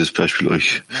geschafft, dieses Beispiel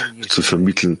euch zu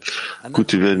vermitteln.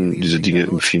 Gut, wir werden diese Dinge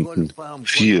empfinden.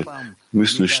 Wir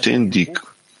müssen ständig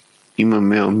immer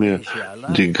mehr und mehr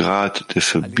den Grad der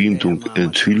Verbindung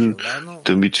enthüllen,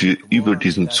 damit wir über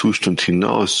diesen Zustand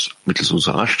hinaus mittels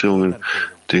unserer Anstrengungen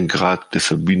den Grad der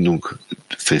Verbindung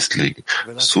festlegen.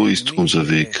 So ist unser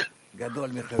Weg.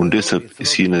 Und deshalb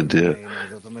ist jener, der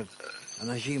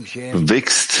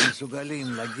wächst,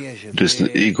 dessen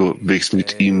Ego wächst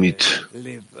mit ihm mit.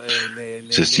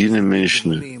 Das heißt, jene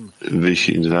Menschen,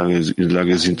 welche in der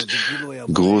Lage sind,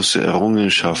 große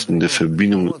Errungenschaften der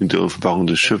Verbindung in der Offenbarung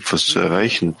des Schöpfers zu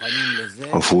erreichen,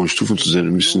 auf hohen Stufen zu sein,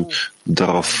 müssen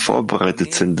darauf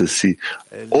vorbereitet sein, dass sie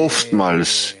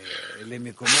oftmals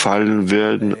fallen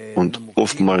werden und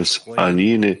oftmals an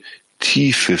jene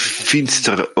tiefe,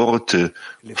 finstere Orte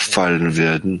fallen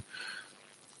werden,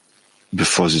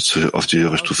 bevor sie auf die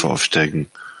höhere Stufe aufsteigen.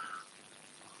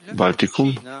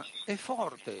 Baltikum?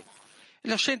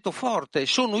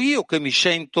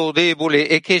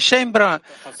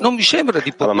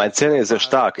 Aber meine Zähne ist sehr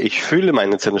stark. Ich fühle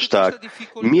meine Zähne stark.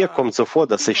 Mir kommt so vor,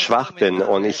 dass ich schwach bin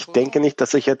und ich denke nicht,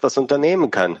 dass ich etwas unternehmen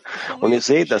kann. Und ich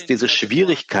sehe, dass diese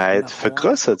Schwierigkeit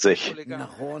vergrößert sich,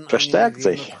 verstärkt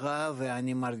sich.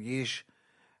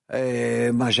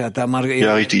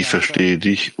 Ja, richtig, ich verstehe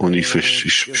dich und ich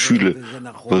fühle,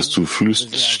 was du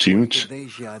fühlst, das stimmt.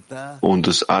 Und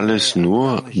das alles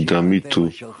nur, damit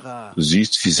du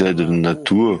siehst, wie sehr deine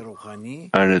Natur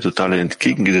eine totale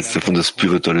entgegengesetzte von der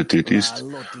Spiritualität ist.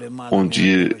 Und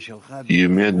je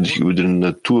mehr du dich über deine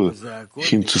Natur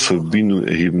hin zur Verbindung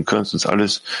erheben kannst, ist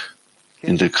alles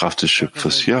in der Kraft des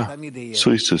Schöpfers. Ja,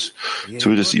 so ist es. So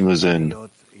wird es immer sein.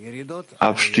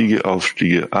 Abstiege,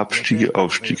 Aufstiege, Abstiege,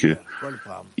 Aufstiege.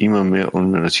 Immer mehr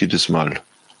und mehr als jedes Mal.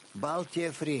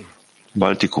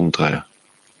 Baltikum 3.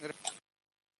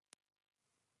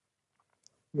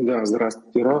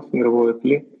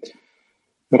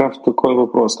 Rav,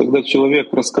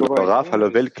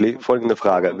 hallo Weltkli, folgende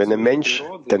Frage. Wenn ein Mensch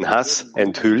den Hass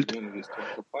enthüllt,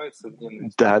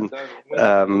 dann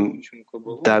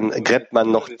gräbt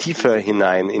man noch tiefer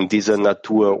hinein in diese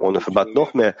Natur ohne Verband,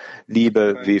 noch mehr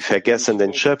Liebe, wir vergessen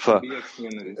den Schöpfer.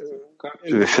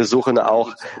 Wir versuchen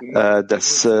auch,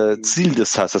 das Ziel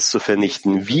des Hasses zu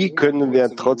vernichten. Wie können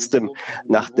wir trotzdem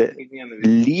nach der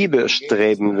Liebe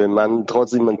streben, wenn man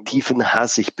trotzdem einen tiefen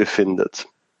Hass sich befindet?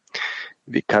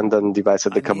 Wie kann dann die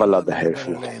Weisheit der Kabbalah da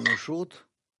helfen?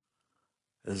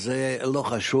 Ich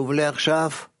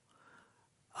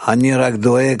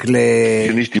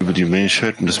gehe nicht über die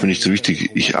Menschheit und das ist mir nicht so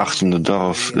wichtig. Ich achte nur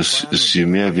darauf, dass je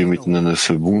mehr wir miteinander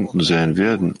verbunden sein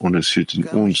werden und es wird in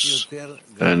uns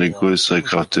eine größere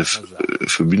Kraft der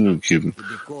Verbindung geben,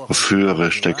 auf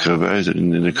höhere, stärkere Weise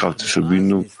in der Kraft der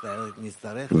Verbindung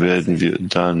werden wir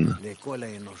dann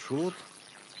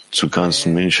zur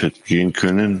ganzen Menschheit gehen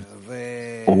können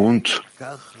und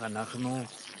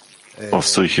auf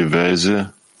solche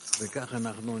Weise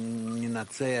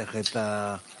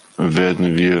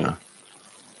werden wir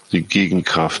die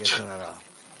Gegenkraft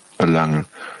erlangen,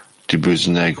 die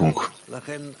böse Neigung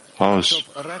aus.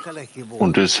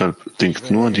 Und deshalb denkt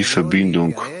nur an die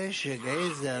Verbindung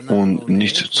und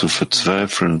nicht zu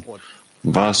verzweifeln,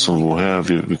 was und woher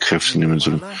wir Kräfte nehmen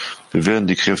sollen. Wir werden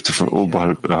die Kräfte von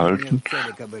oberhalb erhalten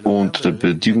und der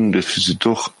Bedingung, dass wir sie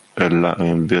doch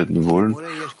erlangen werden wollen,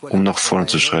 um nach vorne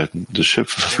zu schreiten. Der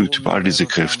Schöpfer verfügt über all diese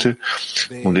Kräfte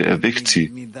und er erweckt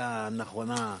sie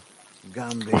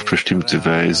auf bestimmte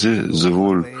Weise,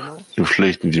 sowohl im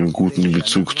Schlechten wie im Guten in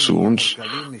Bezug zu uns,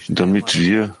 damit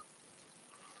wir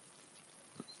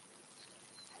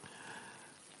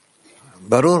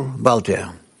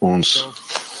uns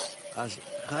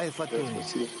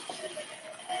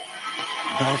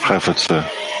Haifa 2.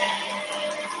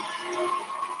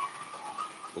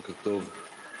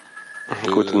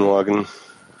 Guten Morgen.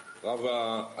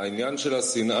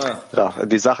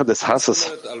 Die Sache des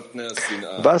Hasses.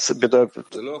 Was bedeutet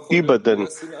über den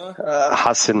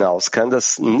Hass hinaus? Kann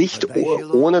das nicht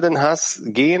ohne den Hass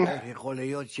gehen?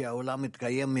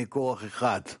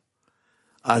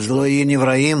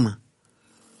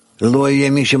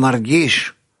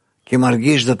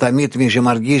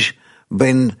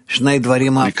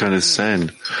 Wie kann es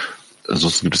sein?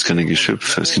 Ansonsten gibt es keine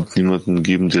Geschöpfe. Es gibt niemanden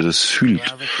geben, der das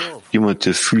fühlt. Jemand,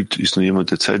 der fühlt, ist nur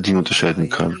jemand, der zeitlich unterscheiden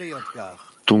kann.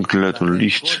 Dunkelheit und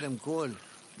Licht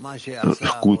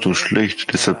gut und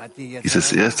schlecht. Deshalb ist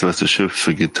das Erste, was der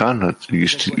Schöpfer getan hat, wie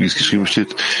es geschrieben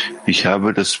steht, ich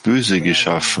habe das Böse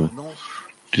geschaffen.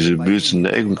 Diese böse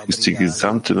Neigung ist die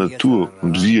gesamte Natur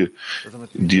und wir,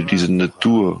 die diese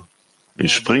Natur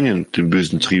entspringen, dem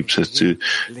bösen Trieb, das heißt, die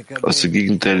aus der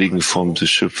gegenteiligen Form des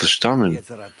Schöpfers stammen,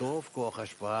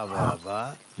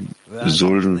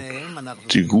 sollen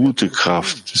die gute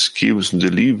Kraft des Gebens und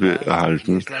der Liebe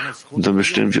erhalten. Und dann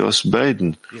bestehen wir aus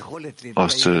beiden,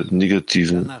 aus der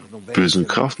negativen, bösen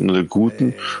Kraft und der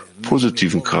guten,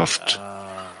 positiven Kraft.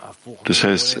 Das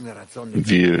heißt,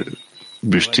 wir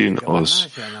bestehen aus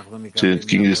der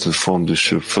entgegengesetzten Form des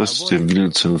Schöpfers, den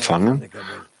Willen zu empfangen,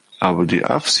 aber die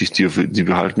Absicht, die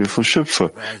behalten wir vom Schöpfer,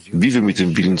 wie wir mit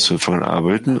dem Willen zu empfangen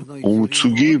arbeiten, um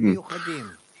zu geben.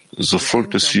 So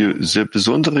folgt, dass wir sehr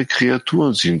besondere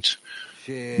Kreaturen sind,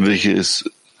 welche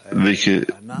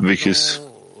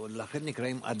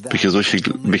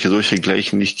solche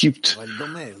Gleichen nicht gibt.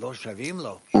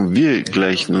 Und wir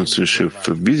gleichen uns dem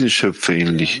Schöpfer, wir sind Schöpfer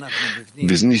ähnlich.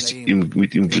 Wir sind nicht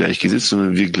mit ihm gleichgesetzt,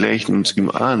 sondern wir gleichen uns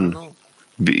ihm an.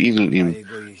 Wir ähneln ihm.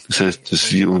 Das heißt,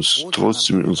 dass wir uns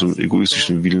trotzdem in unserem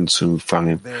egoistischen Willen zu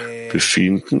empfangen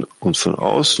befinden und von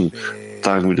außen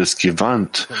tragen wir das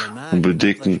Gewand und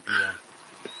bedecken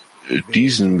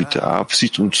diesen mit der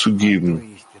Absicht, um zu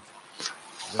geben.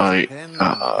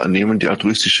 Nehmen die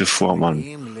altruistische Form an.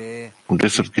 Und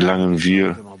deshalb gelangen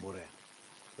wir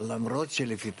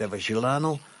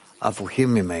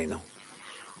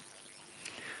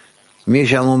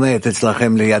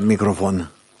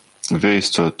Wer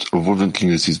ist dort? Obwohl wir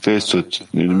klingelt ist, wer ist dort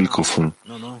mit dem Mikrofon?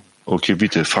 Okay,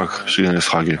 bitte, stell eine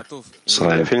Frage.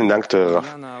 Vielen Dank, Rav.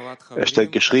 Er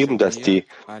stellt geschrieben, dass die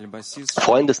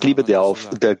Freundesliebe, die auf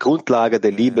der Grundlage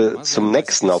der Liebe zum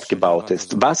Nächsten aufgebaut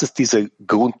ist. Was ist diese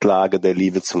Grundlage der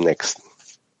Liebe zum Nächsten?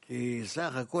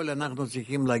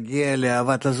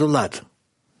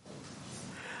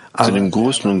 Also im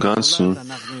Großen und Ganzen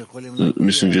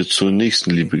müssen wir zur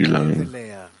Nächstenliebe gelangen.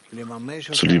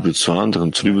 Zur Liebe zu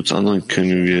anderen. Zur Liebe zu anderen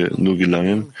können wir nur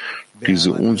gelangen,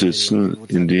 diese umsetzen,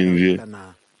 indem wir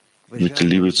mit der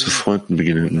Liebe zu Freunden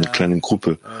beginnen, in einer kleinen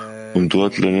Gruppe. Und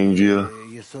dort lernen wir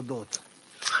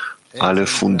alle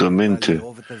Fundamente,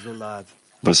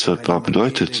 was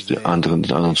bedeutet, den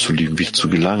anderen zu lieben, wie ich zu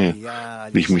gelange,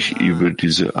 wie ich mich über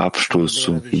diese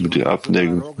Abstoßung, über die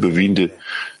Abneigung überwinde.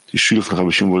 Die Schüler von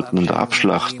Rabbi Shimon wollten einander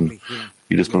abschlachten,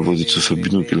 jedes Mal, wo sie zur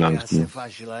Verbindung gelangten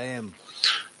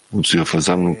und zu ihrer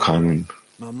Versammlung kamen.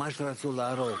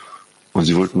 Und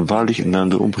sie wollten wahrlich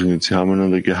einander umbringen. Sie haben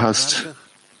einander gehasst.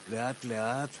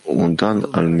 Und dann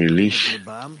allmählich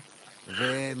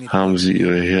haben sie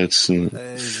ihre Herzen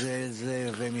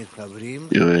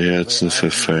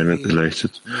verfeinert,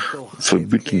 erleichtert,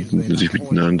 verbündeten sich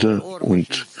miteinander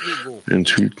und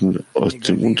enthüllten aus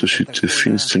dem Unterschied der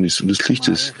Finsternis und des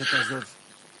Lichtes,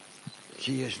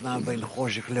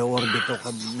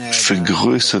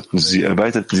 vergrößerten sie,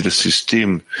 erweiterten sie das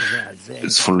System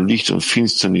von Licht und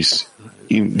Finsternis,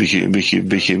 welche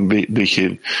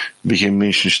im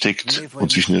Menschen steckt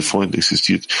und zwischen den Freunden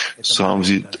existiert. So haben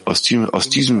sie aus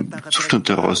diesem Zustand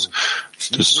heraus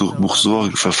das Buch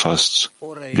Sorge verfasst.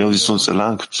 Wir haben sie sonst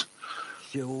erlangt.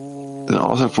 Denn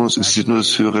außerhalb von uns existiert nur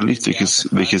das höhere Licht,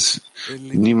 welches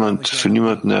für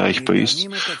niemanden erreichbar ist,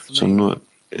 sondern nur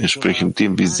entsprechend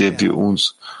dem, wie sehr wir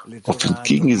uns auf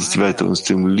entgegengesetzte Weise uns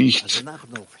dem Licht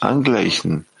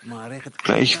angleichen,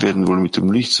 gleich werden wollen mit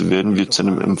dem Licht, so werden wir zu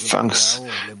einem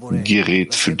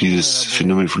Empfangsgerät für dieses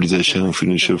Phänomen, für diese Erscheinung, für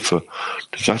den Schöpfer.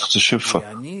 Da sagt uns der Schöpfer,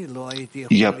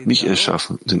 ihr habt mich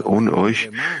erschaffen, denn ohne euch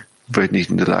wäre ich nicht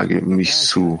in der Lage, mich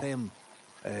zu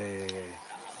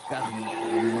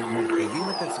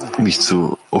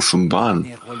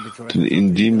offenbaren. Denn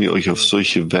indem ihr euch auf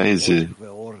solche Weise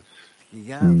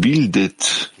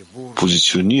bildet,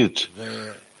 positioniert,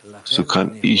 so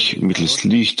kann ich mittels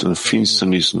Licht und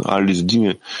Finsternis und all diese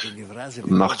Dinge,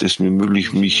 macht ihr es mir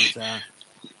möglich, mich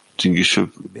mit den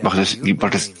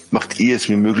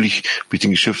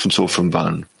Geschöpfen zu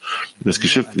offenbaren. Das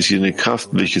Geschöpf ist hier eine Kraft,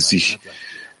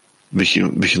 welche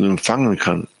nur empfangen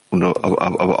kann,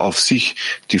 aber auf sich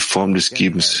die Form des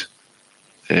Gebens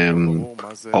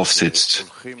aufsetzt.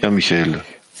 Ja, Michael.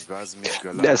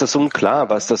 Es ist unklar,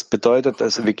 was das bedeutet.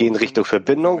 Also wir gehen Richtung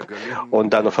Verbindung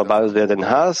und dann verbannen wir den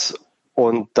Hass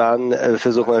und dann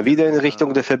versuchen wir wieder in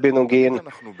Richtung der Verbindung gehen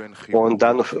und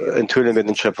dann enthüllen wir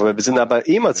den Schöpfer. Wir sind aber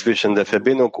immer zwischen der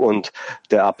Verbindung und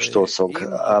der Abstoßung.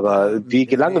 Aber wie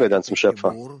gelangen wir dann zum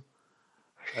Schöpfer?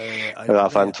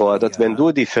 Raf antwortet, wenn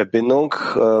du die Verbindung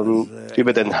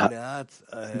über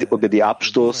die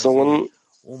Abstoßungen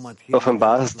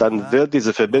offenbarst, dann wird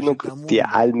diese Verbindung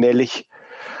dir allmählich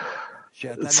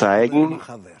zeigen,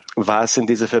 was in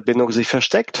dieser Verbindung sich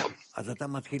versteckt.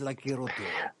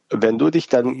 Wenn du dich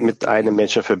dann mit einem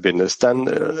Menschen verbindest,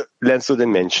 dann lernst du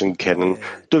den Menschen kennen.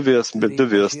 Du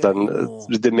wirst dann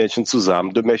mit dem Menschen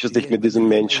zusammen. Du möchtest dich mit diesem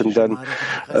Menschen dann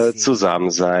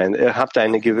zusammen sein. Ihr habt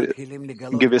eine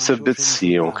gewisse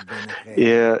Beziehung.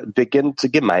 Ihr beginnt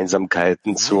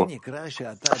Gemeinsamkeiten zu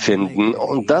finden.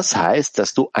 Und das heißt,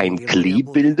 dass du ein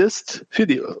Glied bildest für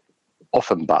die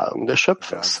Offenbarung des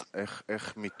Schöpfers.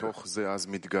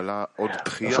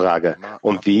 Frage.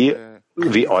 Und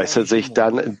wie äußert sich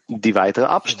dann die weitere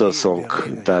Abstoßung?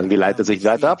 Wie leitet sich die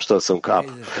weitere Abstoßung ab?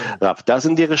 Das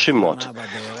sind die Reshimot.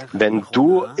 Wenn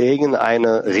du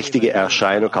irgendeine richtige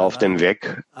Erscheinung auf dem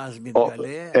Weg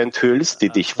enthüllst, die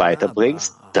dich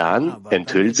weiterbringst, dann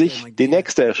enthüllt sich die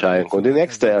nächste Erscheinung und die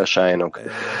nächste Erscheinung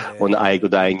und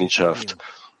Eigenschaft.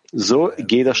 So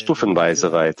geht das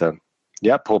stufenweise weiter.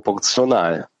 Ja,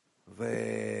 proportional.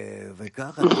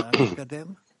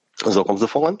 So kommst du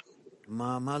voran.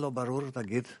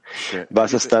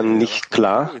 Was ist dann nicht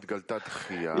klar?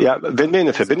 Ja, wenn wir in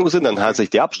der Verbindung sind, dann hat sich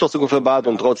die Abstoßung offenbart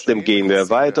und trotzdem gehen wir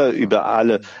weiter. Über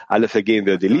alle Vergehen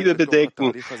wir die Liebe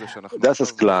bedecken. Das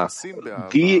ist klar.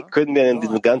 Wie können wir in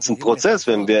diesem ganzen Prozess,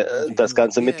 wenn wir das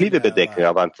Ganze mit Liebe bedecken?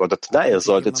 Aber antwortet, er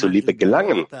sollte zur Liebe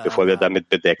gelangen, bevor wir damit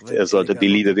bedeckt. Er sollte die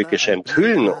Liebe wirklich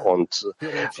enthüllen und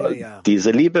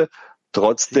diese Liebe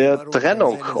trotz der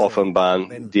Trennung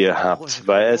offenbaren, die ihr habt.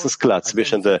 Weil es ist klar,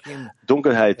 zwischen der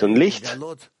Dunkelheit und Licht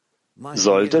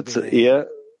solltet ihr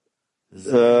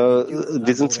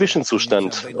diesen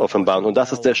Zwischenzustand offenbaren. Und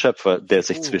das ist der Schöpfer, der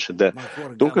sich zwischen der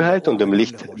Dunkelheit und dem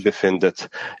Licht befindet.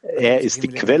 Er ist die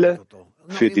Quelle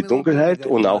für die Dunkelheit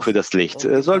und auch für das Licht.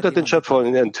 Er sollte den Schöpfer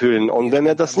enthüllen. Und wenn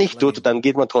er das nicht tut, dann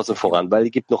geht man trotzdem voran, weil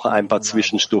es gibt noch ein paar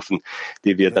Zwischenstufen,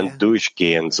 die wir dann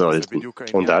durchgehen sollten.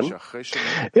 Und dann?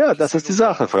 Ja, das ist die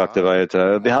Sache, fragt er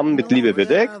weiter. Wir haben mit Liebe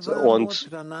bedeckt und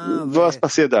was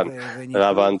passiert dann?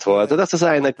 Rava antwortet, das ist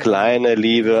eine kleine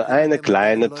Liebe, eine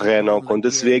kleine Trennung und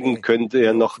deswegen könnt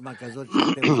ihr noch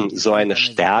so eine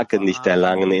Stärke nicht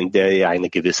erlangen, in der ihr eine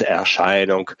gewisse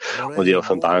Erscheinung und die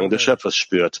Offenbarung des Schöpfers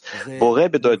spürt. Boré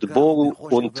bedeutet Boru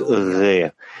und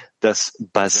Re. Das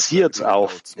basiert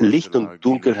auf Licht und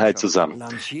Dunkelheit zusammen.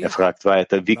 Er fragt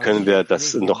weiter, wie können wir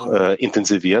das noch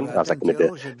intensivieren? Er sagt, mit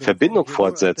der Verbindung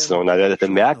fortsetzen. Und dann werdet ihr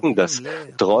merken, dass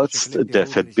trotz der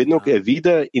Verbindung er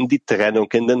wieder in die Trennung,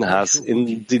 in den Hass,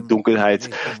 in die Dunkelheit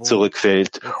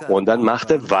zurückfällt. Und dann macht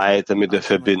er weiter mit der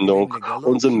Verbindung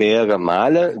und so mehrere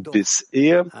Male, bis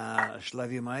er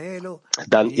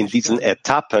dann in diesen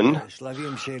Etappen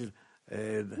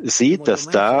sieht, dass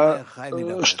da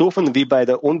Stufen wie bei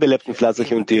der unbelebten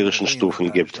pflanzlichen und tierischen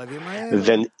Stufen gibt.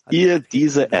 Wenn ihr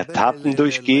diese Etappen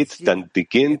durchgeht, dann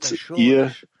beginnt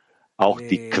ihr auch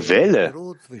die Quelle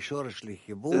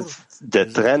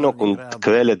der Trennung und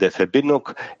Quelle der Verbindung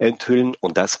enthüllen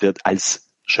und das wird als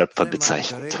Schöpfer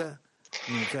bezeichnet.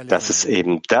 Das ist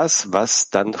eben das, was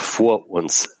dann vor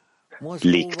uns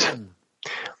liegt.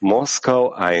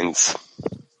 Moskau 1.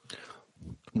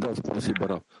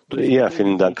 Ja,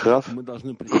 vielen Dank, Raf.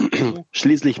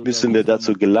 Schließlich müssen wir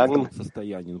dazu gelangen,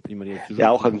 ja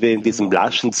auch wenn wir in diesem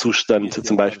blaschen Zustand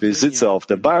zum Beispiel sitze auf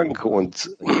der Bank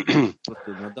und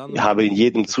habe in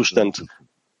jedem Zustand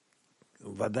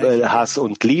Hass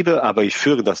und Liebe, aber ich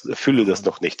fühle das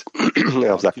noch nicht.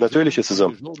 Er sagt, natürlich ist es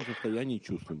so.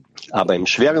 Aber im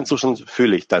schweren Zustand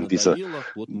fühle ich dann diese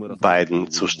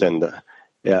beiden Zustände.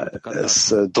 Ja,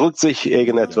 es drückt sich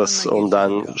irgendetwas und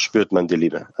dann spürt man die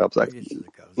Liebe. Er sagt,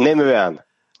 nehmen wir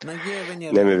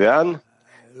an.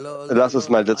 Lass uns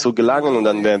mal dazu gelangen und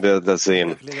dann werden wir das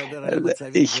sehen.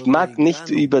 Ich mag nicht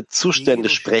über Zustände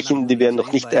sprechen, die wir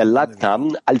noch nicht erlangt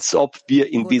haben, als ob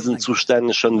wir in diesen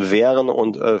Zuständen schon wären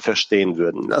und verstehen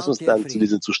würden. Lass uns dann zu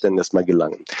diesen Zuständen erstmal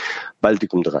gelangen.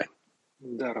 Baltikum 3.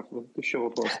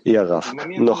 Ja, Raf,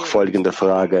 noch folgende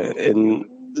Frage. In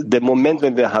dem Moment,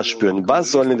 wenn wir Hass spüren,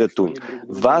 was sollen wir tun?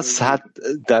 Was hat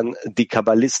dann die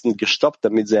Kabbalisten gestoppt,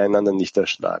 damit sie einander nicht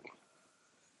erschlagen?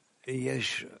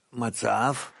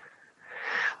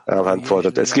 Er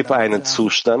antwortet, es gibt einen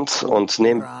Zustand und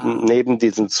neben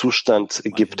diesem Zustand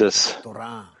gibt es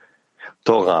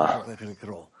Torah.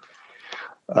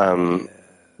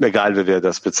 Egal, wie wir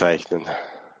das bezeichnen.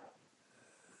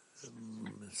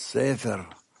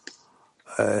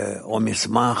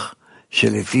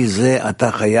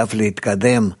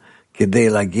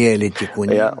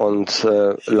 Ja, und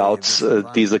laut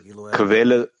dieser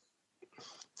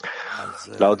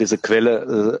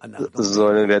Quelle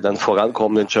sollen wir dann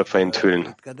vorankommen, den Schöpfer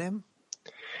enthüllen.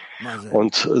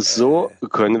 Und so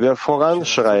können wir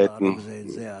voranschreiten.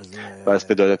 Was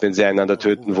bedeutet, wenn sie einander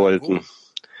töten wollten?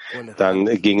 Dann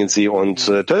gingen sie und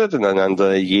töteten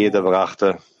einander. Jeder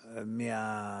brachte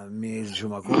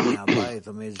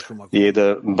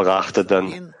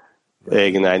dann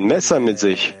irgendein Messer mit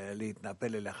sich.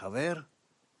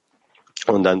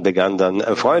 Und dann begann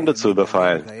Freunde zu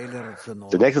überfallen,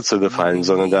 der Nächste zu überfallen,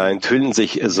 sondern da enthüllen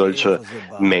sich solche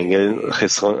Mängel,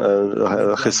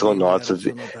 Chesronot.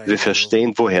 Wir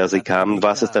verstehen, woher sie kamen,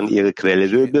 was ist dann ihre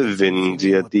Quelle. Wir überwinden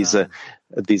diese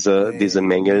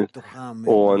Mängel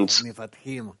und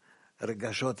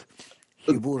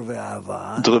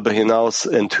darüber hinaus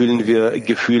enthüllen wir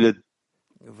Gefühle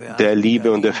der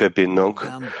Liebe und der Verbindung.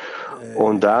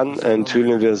 Und dann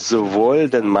enthüllen wir sowohl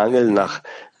den Mangel nach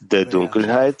der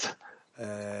Dunkelheit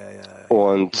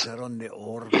und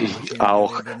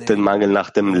auch den Mangel nach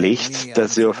dem Licht,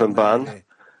 das sie offenbaren.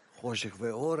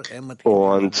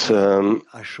 Und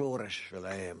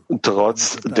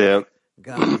trotz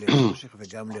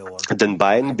den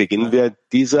beiden beginnen wir,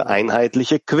 diese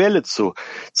einheitliche Quelle zu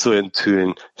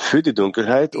enthüllen für die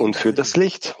Dunkelheit und für das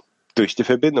Licht durch die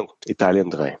Verbindung. Italien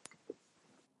 3.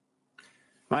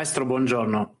 Maestro,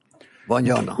 buongiorno.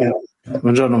 Buongiorno.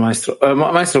 Buongiorno maestro.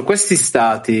 Maestro, questi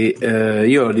stati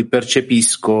io li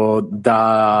percepisco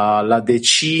dalla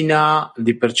decina,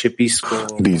 li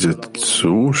percepisco. Diese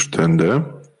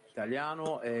Zustände,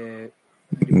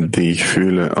 die ich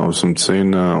fühle aus dem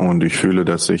Zehner, und ich fühle,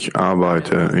 dass ich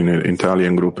arbeite in der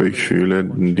Italiengruppe, ich fühle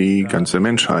die ganze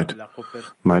Menschheit.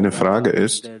 Meine Frage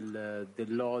ist,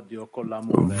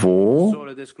 wo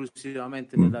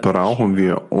brauchen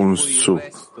wir uns zu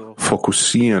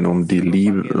fokussieren, um die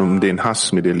Liebe, um den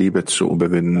Hass mit der Liebe zu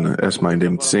überwinden? Erstmal in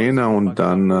dem Zehner und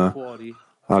dann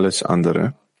alles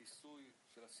andere.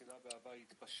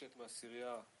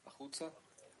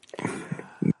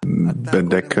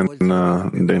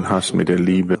 Bedecken den Hass mit der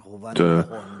Liebe.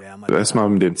 Erstmal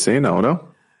mit dem Zehner,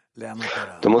 oder?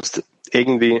 Du musst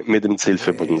irgendwie mit dem Ziel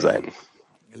verbunden sein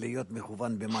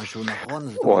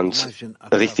und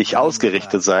richtig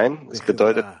ausgerichtet sein. Das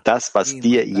bedeutet, das, was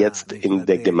dir jetzt in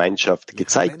der Gemeinschaft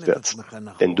gezeigt wird,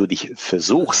 wenn du dich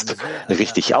versuchst,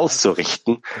 richtig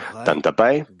auszurichten, dann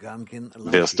dabei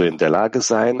wirst du in der Lage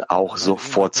sein, auch so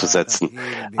fortzusetzen.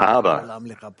 Aber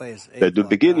wenn du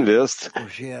beginnen wirst,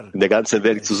 in der ganzen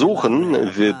Welt zu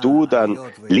suchen, wie du dann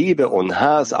Liebe und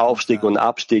Hass, Aufstiege und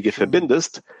Abstiege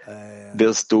verbindest,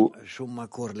 wirst du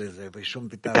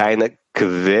keine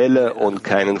Quelle und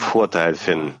keinen Vorteil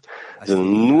finden. Also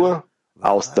nur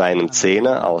aus deinem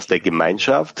Zehner, aus der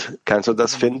Gemeinschaft kannst du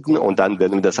das finden, und dann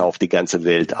werden wir das auf die ganze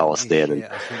Welt ausdehnen.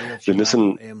 Wir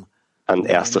müssen an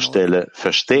erster Stelle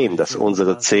verstehen, dass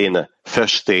unsere Zähne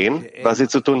verstehen, was sie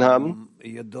zu tun haben,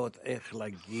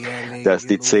 dass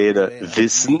die Zähne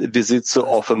wissen, wie sie zur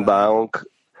Offenbarung,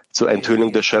 zur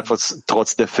Enthüllung des Schöpfers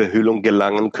trotz der Verhüllung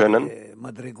gelangen können.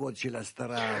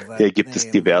 Hier gibt es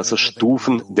diverse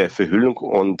Stufen der Verhüllung,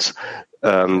 und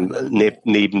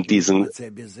neben diesen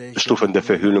Stufen der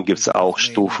Verhüllung gibt es auch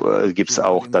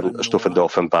dann Stufen der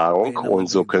Offenbarung, und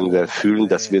so können wir fühlen,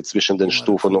 dass wir zwischen den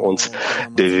Stufen uns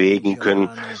bewegen können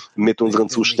mit unseren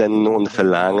Zuständen und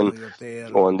Verlangen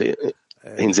und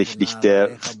hinsichtlich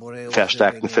der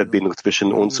verstärkten Verbindung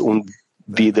zwischen uns und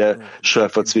wie der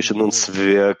Schöpfer zwischen uns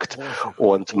wirkt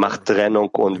und macht Trennung,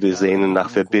 und wir sehnen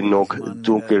nach Verbindung,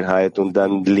 Dunkelheit und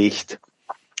dann Licht.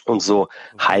 Und so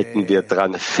halten wir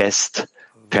dran fest,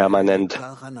 permanent.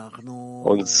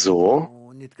 Und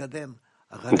so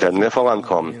werden wir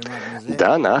vorankommen.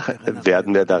 Danach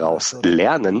werden wir daraus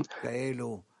lernen,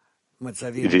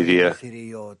 wie wir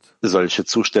solche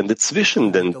Zustände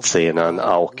zwischen den Zähnern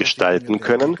auch gestalten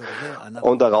können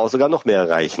und daraus sogar noch mehr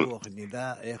erreichen.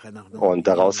 Und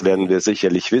daraus werden wir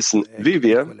sicherlich wissen, wie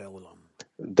wir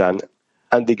dann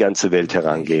an die ganze Welt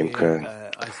herangehen können.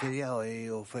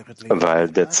 Weil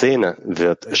der Zehner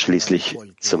wird schließlich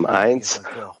zum Eins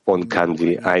und kann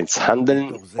wie Eins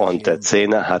handeln, und der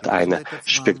Zehner hat eine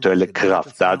spirituelle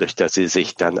Kraft. Dadurch, dass sie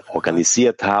sich dann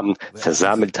organisiert haben,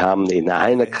 versammelt haben in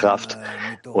eine Kraft,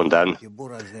 und dann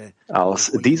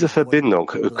aus dieser Verbindung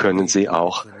können sie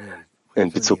auch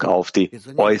in Bezug auf die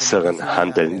Äußeren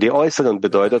handeln. Die Äußeren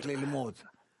bedeutet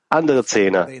andere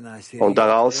Zähne, und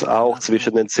daraus auch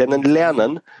zwischen den Zähnen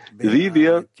lernen, wie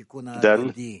wir dann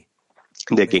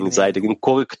in der gegenseitigen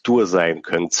Korrektur sein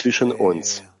können zwischen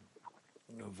uns.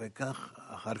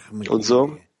 Und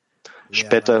so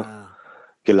später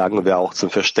gelangen wir auch zum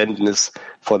Verständnis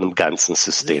von dem ganzen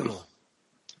System.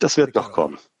 Das wird noch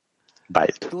kommen.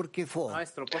 Bald.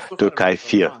 Türkei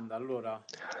 4.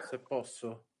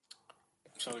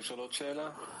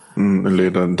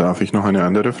 Leder, darf ich noch eine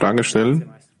andere Frage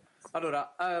stellen?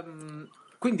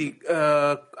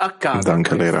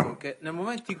 Danke, Lehrer.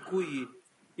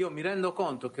 Io mi rendo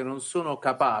conto che non sono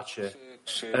capace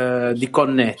di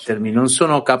connettermi, non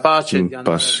sono capace di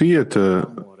passierte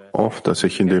oft, dass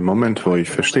ich in dem Moment, wo ich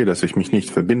verstehe, dass ich mich nicht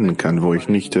verbinden kann, wo ich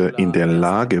nicht in der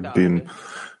Lage bin,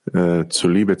 zur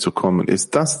Liebe zu kommen,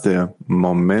 ist das der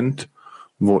Moment,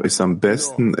 wo es am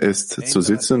besten ist, zu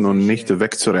sitzen und nicht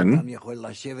wegzurennen?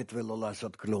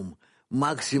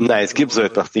 Nein, es gibt so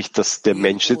etwas nicht, dass der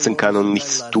Mensch sitzen kann und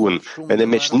nichts tun. Wenn der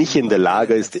Mensch nicht in der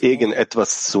Lage ist,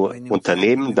 irgendetwas zu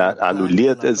unternehmen, dann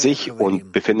annulliert er sich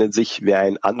und befindet sich wie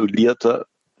ein Annullierter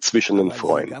zwischen den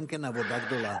Freunden.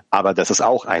 Aber das ist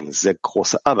auch eine sehr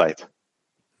große Arbeit.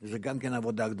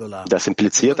 Das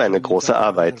impliziert eine große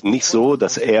Arbeit. Nicht so,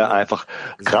 dass er einfach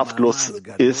kraftlos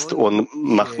ist und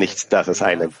macht nichts. Das ist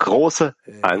eine große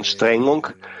Anstrengung,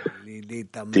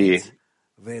 die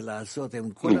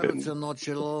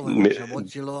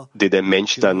der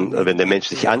Mensch dann, wenn der Mensch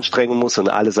sich anstrengen muss und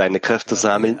alle seine Kräfte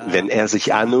sammeln, wenn er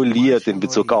sich annulliert in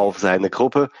Bezug auf seine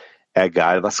Gruppe,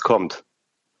 egal was kommt.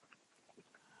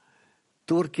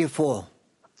 Türkei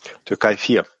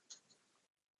 4.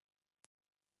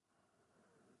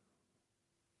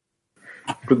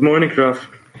 Good morning, Raf.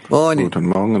 Guten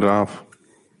Morgen, Raf.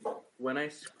 Wenn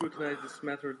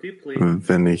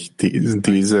ich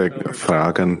diese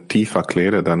Fragen tiefer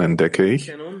kläre, dann entdecke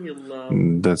ich,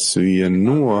 dass wir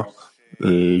nur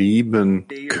lieben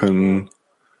können,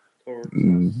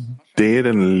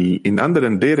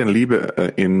 deren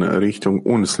Liebe in Richtung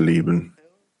uns lieben.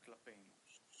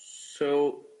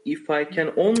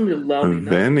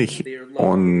 Wenn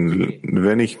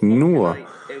ich nur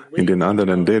in den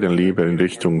anderen deren Liebe in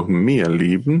Richtung mir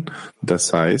lieben,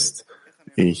 das heißt,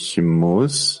 ich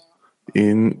muss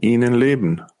in ihnen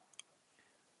leben.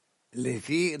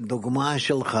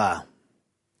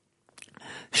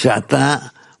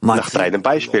 Nach deinem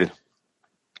Beispiel.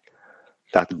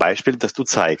 Nach dem Beispiel, das du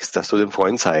zeigst, das du dem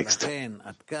Freund zeigst.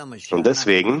 Und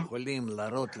deswegen,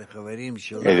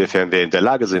 inwiefern wir in der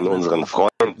Lage sind, unseren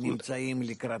Freunden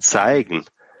zeigen,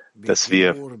 dass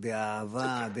wir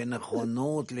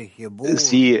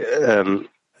sie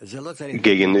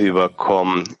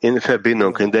gegenüberkommen, in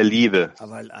Verbindung, in der Liebe.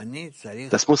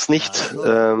 Das muss nicht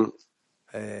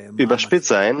überspitzt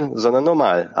sein, sondern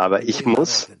normal. Aber ich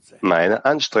muss meine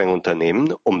Anstrengung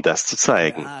unternehmen, um das zu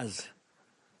zeigen.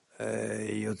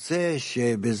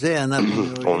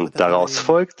 Und daraus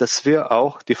folgt, dass wir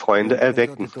auch die Freunde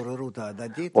erwecken.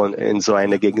 Und in so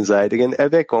einer gegenseitigen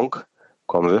Erweckung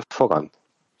kommen wir voran.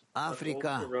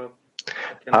 Afrika.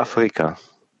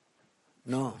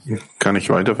 Kann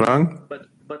ich weiter fragen?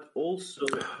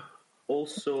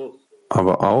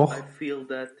 Aber auch,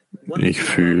 ich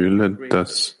fühle,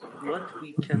 dass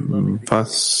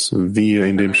was wir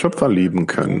in dem Schöpfer lieben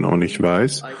können. Und ich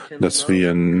weiß, dass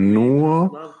wir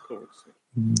nur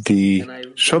die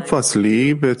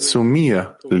Schöpfersliebe zu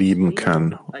mir lieben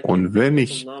kann. Und wenn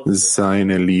ich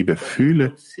seine Liebe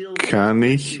fühle, kann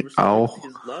ich auch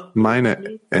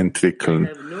meine entwickeln.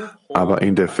 Aber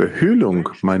in der Verhüllung,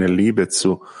 meine Liebe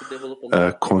zu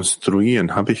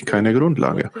konstruieren, habe ich keine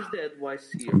Grundlage.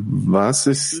 Was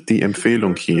ist die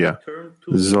Empfehlung hier?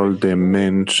 Soll der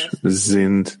Mensch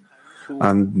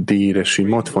an die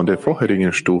Reshimot von der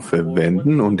vorherigen Stufe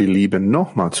wenden und die Liebe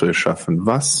nochmal zu erschaffen?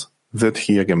 Was wird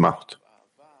hier gemacht?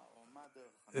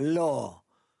 Nein,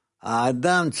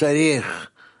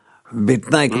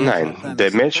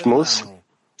 der Mensch muss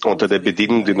unter der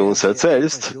Bedingung, die du uns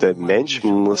erzählst, der Mensch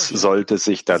sollte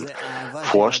sich dann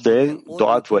vorstellen,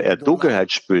 dort, wo er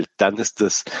Dunkelheit spürt, dann ist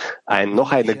es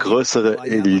noch eine größere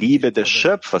Liebe des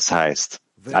Schöpfers heißt,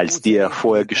 als die er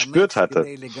vorher gespürt hatte.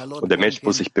 Und der Mensch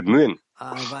muss sich bemühen,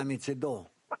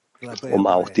 um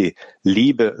auch die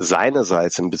Liebe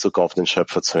seinerseits in Bezug auf den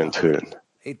Schöpfer zu enthüllen.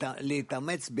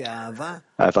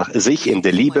 Einfach sich in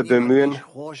der Liebe bemühen.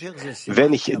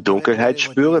 Wenn ich Dunkelheit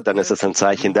spüre, dann ist das ein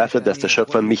Zeichen dafür, dass der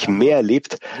Schöpfer mich mehr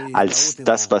liebt, als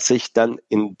das, was ich dann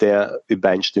in der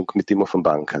Übereinstimmung mit ihm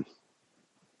offenbaren kann.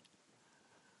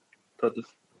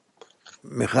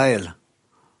 Michael,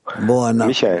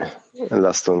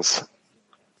 lasst uns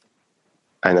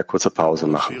eine kurze Pause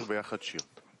machen.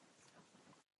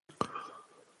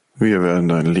 Wir werden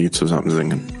ein Lied zusammen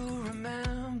singen.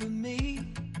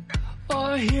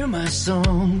 Hear my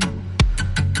song.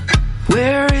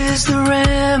 Where is the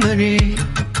remedy?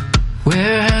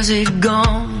 Where has it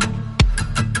gone?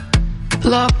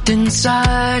 Locked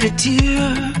inside a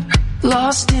tear,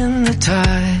 lost in the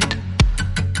tide.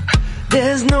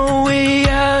 There's no way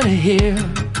out of here,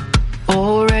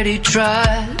 already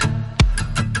tried.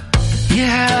 You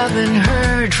haven't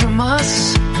heard from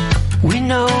us, we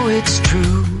know it's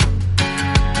true.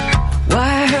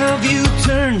 Why have you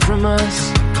turned from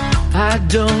us? I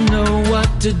don't know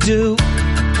what to do.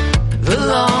 The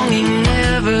longing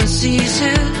never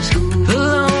ceases, the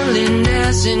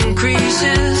loneliness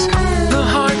increases, the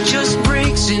heart just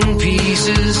breaks in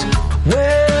pieces.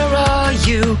 Where are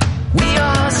you? We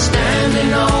are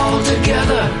standing all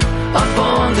together up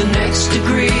on the next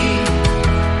degree.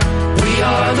 We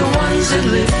are the ones that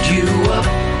lift you up.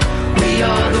 We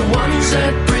are the ones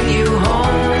that bring you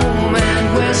home. And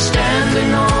we're standing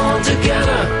all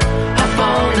together up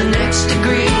on the next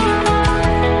degree.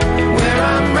 Where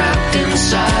I'm wrapped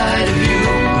inside of you.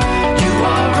 You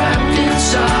are wrapped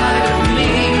inside of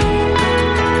me.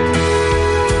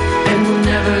 And we'll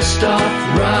never stop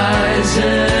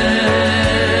rising.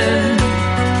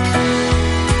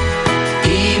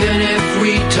 Even if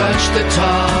we touch the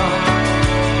top.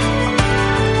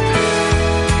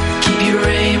 Your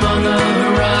aim on the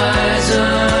horizon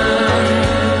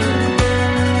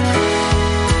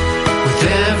with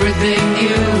everything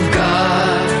you've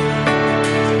got.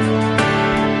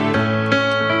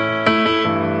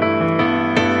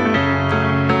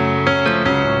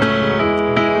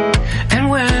 And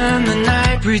when the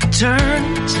night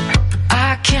returns,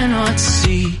 I cannot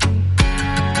see.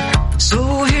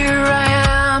 So here I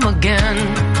am again,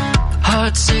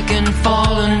 heartsick and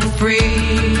fallen free.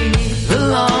 The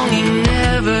longing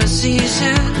never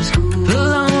ceases, the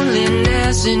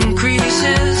loneliness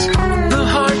increases, the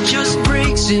heart just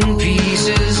breaks in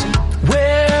pieces.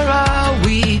 Where are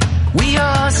we? We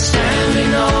are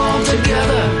standing all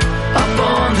together up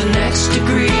on the next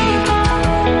degree.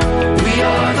 We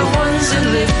are the ones that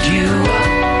lift you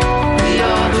up. We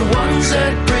are the ones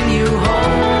that bring you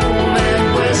home. And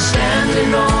we're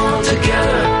standing all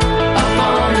together up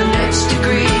on the next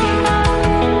degree.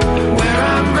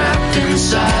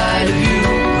 Inside of you,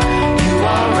 you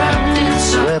are wrapped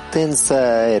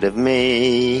inside of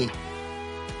me.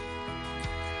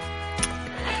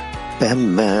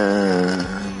 Bam bam.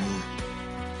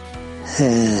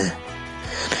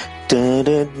 Da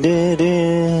da da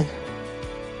da.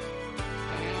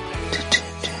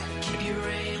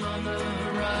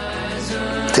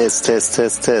 Test, test,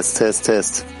 test, test, test,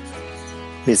 test.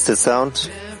 Is the sound?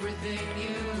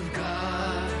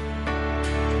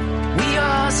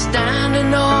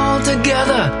 Standing all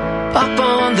together up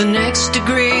on the next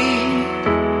degree.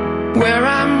 Where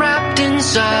I'm wrapped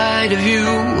inside of you.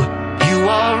 You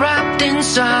are wrapped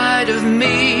inside of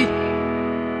me.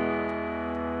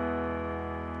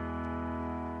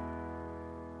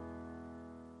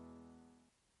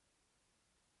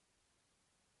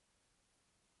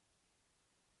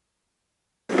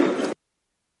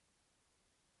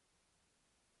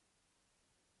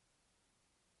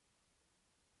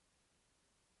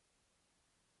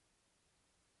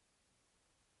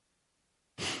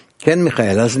 כן,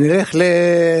 מיכאל, אז נלך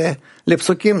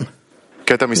לפסוקים.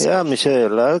 Ja,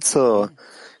 Michael, also,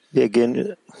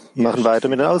 wir machen weiter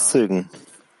mit den Auszügen.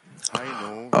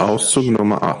 Auszug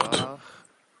Nummer 8.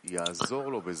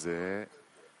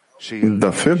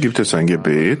 Dafür gibt es ein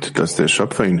Gebet, dass der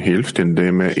Schöpfer ihm hilft,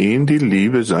 indem er ihn die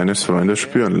Liebe seines Freundes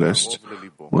spüren lässt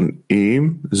und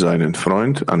ihm seinen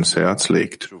Freund ans Herz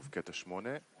legt.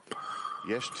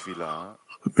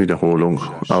 Wiederholung,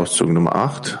 Auszug Nummer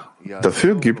 8.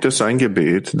 Dafür gibt es ein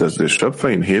Gebet, dass der Schöpfer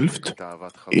ihm hilft,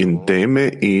 indem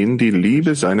er ihn die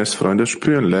Liebe seines Freundes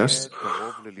spüren lässt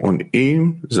und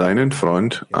ihm seinen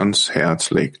Freund ans Herz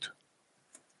legt.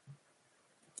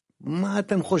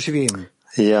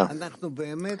 Ja.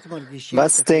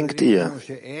 Was denkt ihr?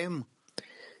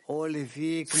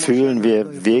 Fühlen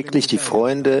wir wirklich die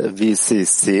Freunde, wie sie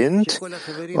sind,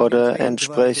 oder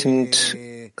entsprechend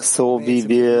so, wie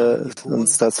wir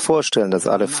uns das vorstellen, dass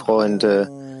alle Freunde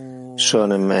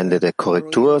schon am Ende der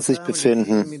Korrektur sich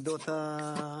befinden,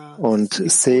 und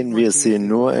sehen wir sie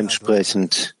nur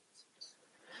entsprechend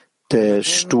der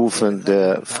Stufen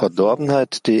der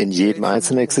Verdorbenheit, die in jedem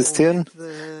Einzelnen existieren,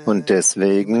 und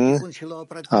deswegen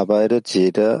arbeitet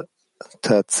jeder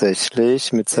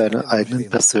tatsächlich mit seiner eigenen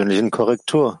persönlichen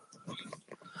Korrektur.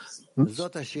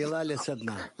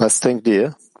 Was denkt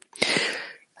ihr?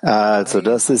 Also,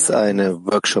 das ist eine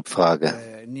Workshop-Frage.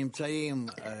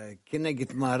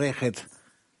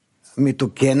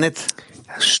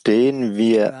 Stehen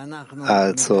wir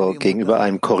also gegenüber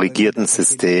einem korrigierten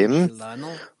System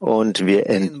und wir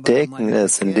entdecken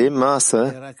es in dem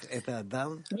Maße,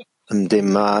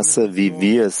 wie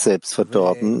wir selbst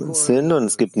verdorben sind, und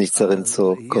es gibt nichts darin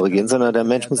zu korrigieren, sondern der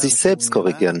Mensch muss sich selbst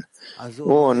korrigieren.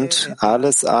 Und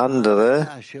alles andere,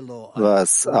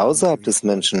 was außerhalb des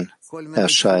Menschen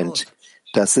erscheint,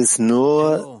 das ist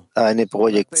nur eine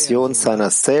Projektion seiner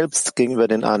selbst gegenüber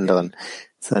den anderen,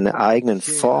 seine eigenen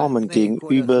Formen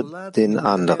gegenüber den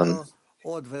anderen.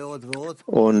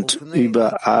 Und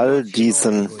über all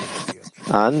diesen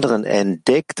anderen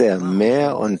entdeckt er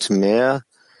mehr und mehr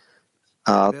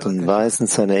Art und Weisen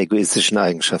seiner egoistischen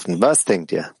Eigenschaften. Was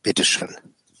denkt ihr? Bitte schön.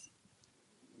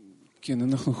 Wir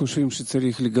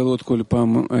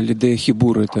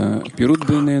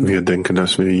denken,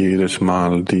 dass wir jedes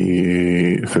Mal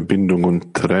die Verbindung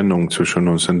und Trennung zwischen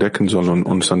uns entdecken sollen und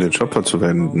uns an den Schöpfer zu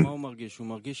wenden.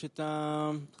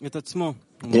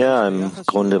 Ja, im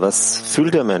Grunde, was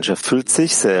fühlt der Mensch? Er fühlt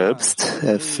sich selbst,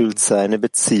 er fühlt seine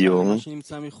Beziehung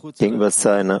gegenüber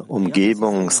seiner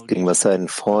Umgebung, gegenüber seinen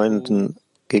Freunden,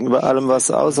 gegenüber allem, was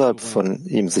außerhalb von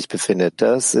ihm sich befindet.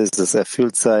 Das ist es. Er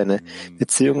fühlt seine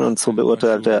Beziehungen und so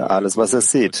beurteilt er alles, was er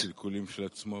sieht.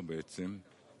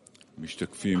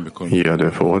 Ja,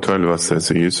 der verurteilt, was er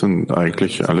sieht, und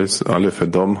eigentlich alle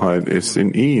Verdorbenheit ist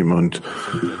in ihm, und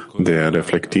der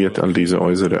reflektiert all diese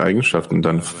äußere Eigenschaften.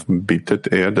 Dann bittet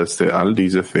er, dass er all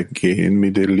diese Vergehen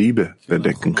mit der Liebe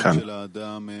bedecken kann.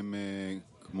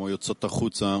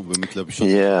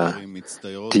 Ja,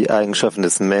 die Eigenschaften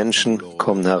des Menschen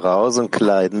kommen heraus und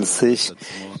kleiden sich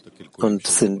und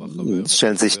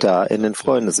stellen sich dar in den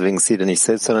Freunden. Deswegen sieht er nicht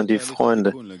selbst, sondern die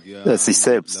Freunde, sich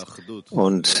selbst.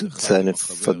 Und seine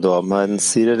Verdorbenheiten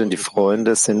sieht er, denn die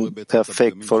Freunde sind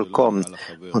perfekt, vollkommen.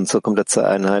 Und so kommt er zur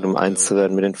Einheit, um eins zu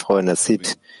werden mit den Freunden. Er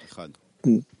sieht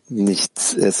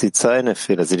seine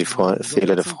Fehler, er sieht die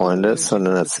Fehler der Freunde,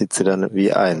 sondern er sieht sie dann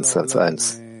wie eins, als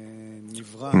eins.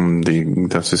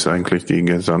 Das ist eigentlich die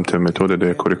gesamte Methode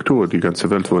der Korrektur. Die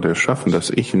ganze Welt wurde erschaffen, dass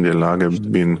ich in der Lage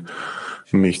bin,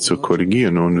 mich zu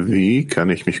korrigieren. Und wie kann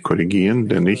ich mich korrigieren?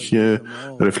 Denn ich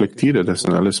reflektiere, das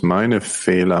sind alles meine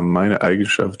Fehler, meine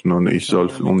Eigenschaften, und ich soll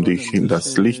um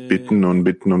das Licht bitten und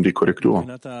bitten um die Korrektur.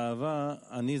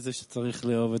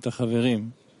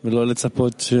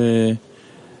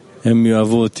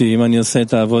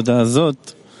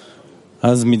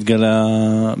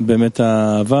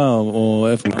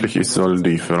 Endlich, ich soll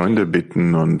die Freunde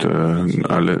bitten und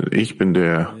ich bin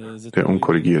der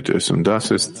unkorrigiert ist. Und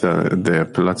das ist der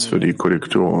Platz für die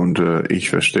Korrektur. Und ich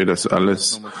verstehe, dass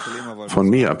alles von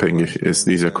mir abhängig ist,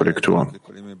 diese Korrektur.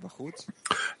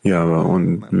 Ja,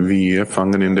 und wir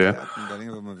fangen in der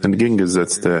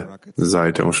entgegengesetzten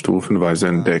Seite und stufenweise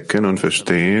entdecken und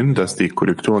verstehen, dass die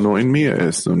Korrektur nur in mir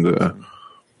ist. Und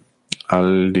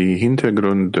all die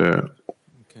Hintergründe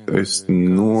die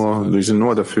sind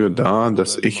nur dafür da,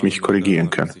 dass ich mich korrigieren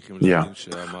kann. Ja.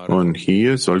 Und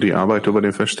hier soll die Arbeit über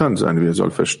den Verstand sein. Wir sollen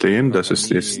verstehen, dass das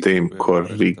System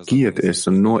korrigiert ist,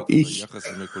 und nur ich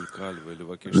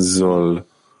soll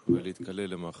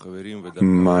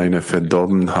meine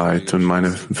Verdorbenheit und meine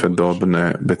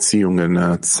verdorbene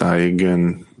Beziehungen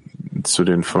zeigen zu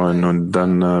den Freunden und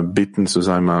dann bitten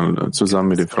zusammen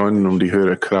mit den Freunden um die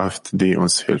höhere Kraft, die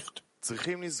uns hilft.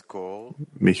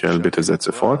 Michael, bitte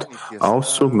setze fort.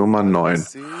 Auszug Nummer 9.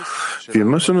 Wir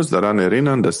müssen uns daran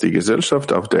erinnern, dass die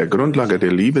Gesellschaft auf der Grundlage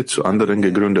der Liebe zu anderen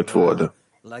gegründet wurde.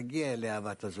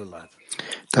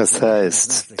 Das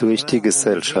heißt, durch die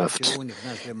Gesellschaft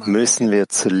müssen wir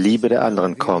zur Liebe der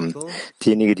anderen kommen.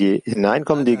 Diejenigen, die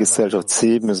hineinkommen in die Gesellschaft,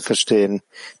 sie müssen verstehen,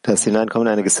 dass Hineinkommen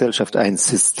in eine Gesellschaft ein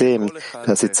System,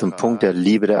 das sie zum Punkt der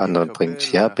Liebe der anderen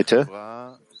bringt. Ja, bitte?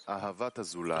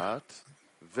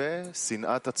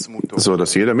 So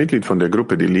dass jeder Mitglied von der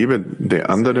Gruppe die Liebe der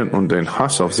anderen und den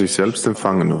Hass auf sich selbst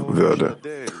empfangen würde.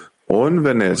 Und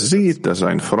wenn er sieht, dass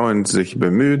ein Freund sich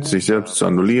bemüht, sich selbst zu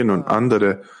annullieren und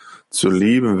andere zu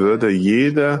lieben, würde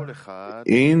jeder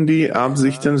in die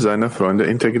Absichten seiner Freunde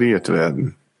integriert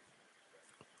werden.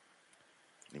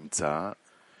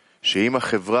 Wenn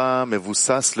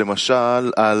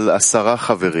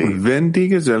die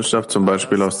Gesellschaft zum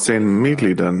Beispiel aus 10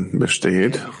 Mitgliedern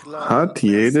besteht, hat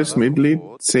jedes Mitglied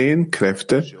 10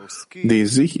 Kräfte, die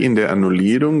sich in der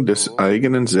Annullierung des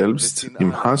eigenen Selbst,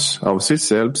 im Hass auf sich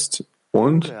selbst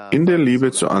und in der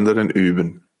Liebe zu anderen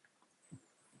üben.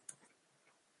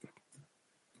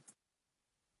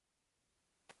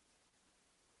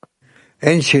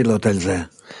 Es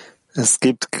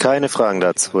gibt keine Fragen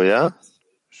dazu, ja?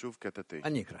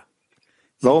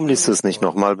 Warum liest du es nicht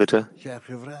nochmal, bitte?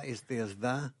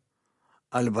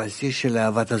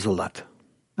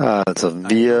 Also,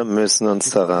 wir müssen uns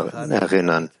daran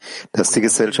erinnern, dass die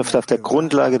Gesellschaft auf der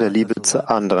Grundlage der Liebe zu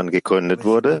anderen gegründet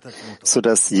wurde,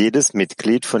 sodass jedes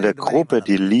Mitglied von der Gruppe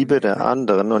die Liebe der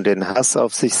anderen und den Hass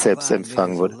auf sich selbst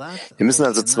empfangen wurde. Wir müssen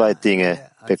also 2 Dinge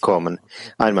bekommen.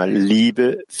 Einmal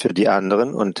Liebe für die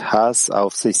anderen und Hass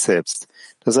auf sich selbst.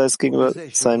 Das heißt gegenüber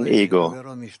seinem Ego.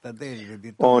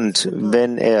 Und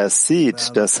wenn er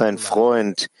sieht, dass sein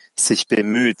Freund sich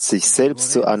bemüht, sich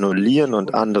selbst zu annullieren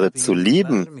und andere zu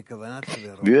lieben,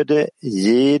 würde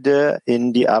jeder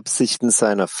in die Absichten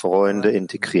seiner Freunde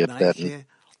integriert werden.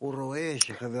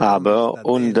 aber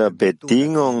unter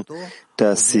Bedingung,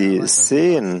 dass sie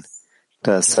sehen,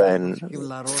 dass ein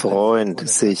Freund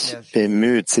sich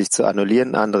bemüht, sich zu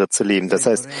annullieren, andere zu lieben. Das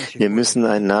heißt, wir müssen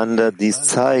einander dies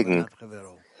zeigen.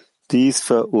 Dies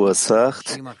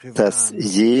verursacht, dass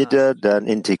jeder dann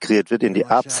integriert wird in die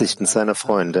Absichten seiner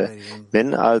Freunde.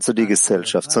 Wenn also die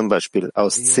Gesellschaft zum Beispiel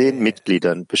aus 10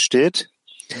 Mitgliedern besteht,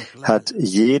 hat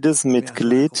jedes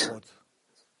Mitglied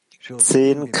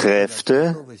 10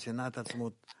 Kräfte,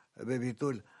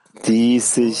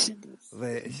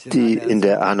 die in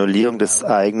der Annullierung des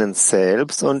eigenen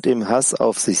Selbst und im Hass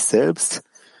auf sich selbst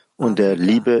und der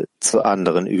Liebe zu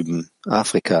anderen üben.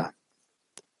 Afrika.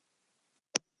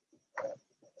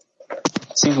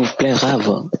 S'il vous plaît,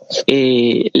 Rav.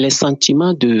 Et les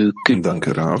sentiments de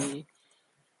culpabilité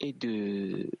et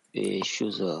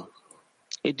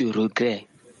de regret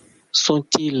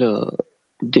sont-ils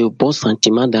de bons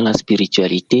sentiments dans la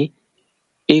spiritualité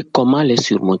et comment les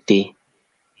surmonter?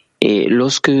 Et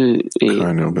lorsque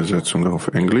Keine Übersetzung auf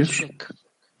Englisch.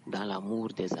 Dans l'amour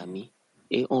des amis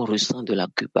et on ressent de la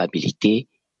culpabilité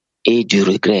et du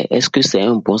regret, est-ce que c'est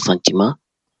un bon sentiment?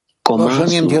 Comment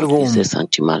surmonter ces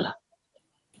sentiments-là?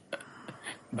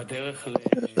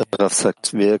 Rav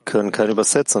sagt, wir können keine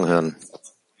Übersetzung hören.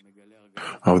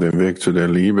 Auf dem Weg zu der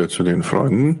Liebe zu den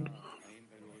Freunden.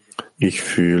 Ich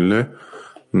fühle,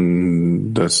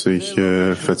 dass ich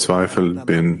verzweifelt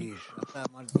bin.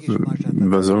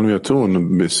 Was sollen wir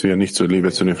tun, bis wir nicht zur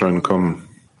Liebe zu den Freunden kommen?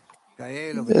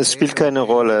 Es spielt keine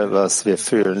Rolle, was wir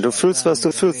fühlen. Du fühlst, was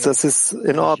du fühlst, das ist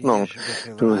in Ordnung.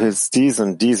 Du hast dies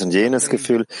und jenes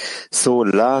Gefühl.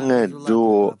 Solange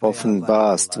du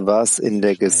offenbarst, was in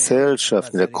der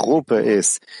Gesellschaft, in der Gruppe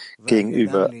ist,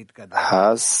 gegenüber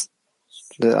Hass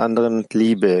der anderen,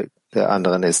 Liebe der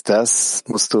anderen ist, das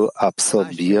musst du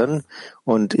absorbieren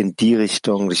und in die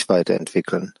Richtung dich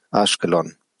weiterentwickeln.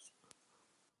 Ashkelon.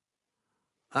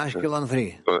 Ashkelon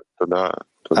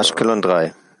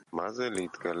 3.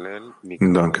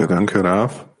 Danke,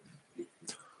 Rav.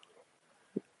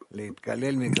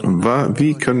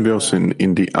 Wie können wir uns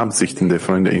in die Absichten der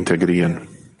Freunde integrieren?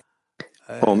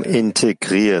 Um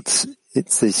integriert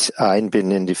sich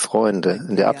einbinden in die Freunde,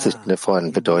 in die Absichten der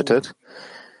Freunde bedeutet,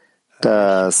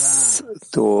 dass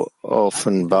du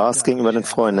offenbarst gegenüber den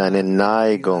Freunden eine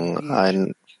Neigung,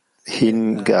 eine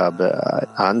Hingabe,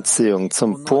 Anziehung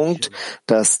zum Punkt,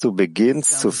 dass du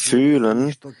beginnst zu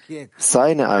fühlen,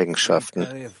 seine Eigenschaften,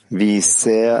 wie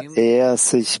sehr er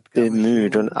sich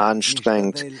bemüht und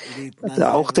anstrengt,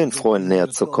 auch den Freunden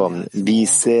näher zu kommen, wie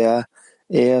sehr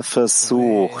er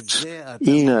versucht,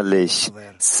 innerlich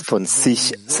von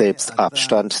sich selbst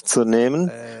Abstand zu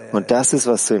nehmen. Und das ist,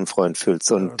 was du im Freund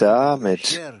fühlst. Und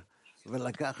damit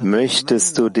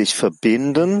möchtest du dich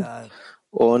verbinden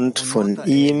und von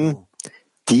ihm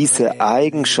diese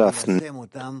Eigenschaften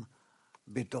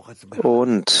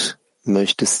und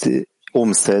möchtest sie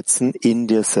umsetzen in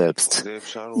dir selbst.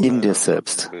 In dir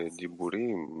selbst.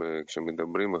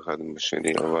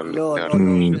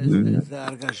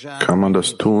 Kann man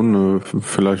das tun,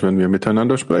 vielleicht wenn wir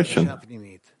miteinander sprechen?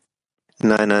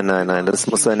 Nein. Das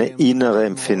muss eine innere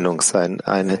Empfindung sein,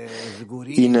 ein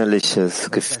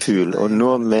innerliches Gefühl. Und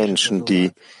nur Menschen,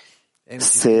 die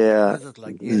sehr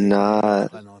nah,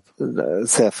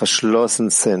 sehr verschlossen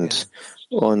sind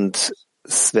und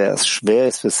es schwer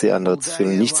ist für sie, andere zu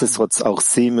fühlen. Nichtsdestotrotz, auch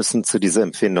sie müssen zu dieser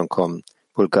Empfindung kommen.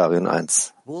 Bulgarien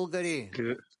 1.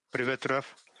 Привет,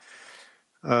 Раф.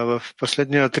 В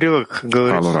последний отрывок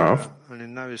говорится о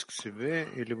ненависти к себе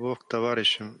и любовь к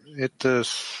товарищам. Это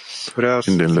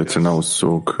in den letzten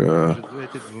Auszug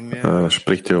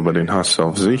spricht er über den Hass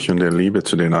auf sich und der Liebe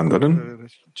zu den anderen.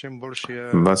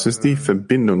 Was ist die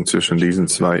Verbindung zwischen diesen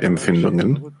zwei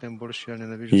Empfindungen?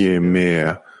 Je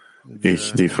mehr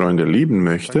ich die Freunde lieben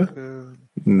möchte,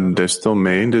 desto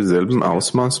mehr in derselben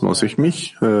Ausmaß muss ich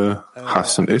mich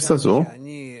hassen. Ist das so?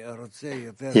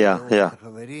 Ja.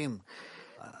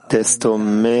 Desto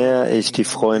mehr ich die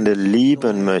Freunde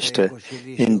lieben möchte,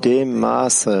 in dem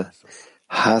Maße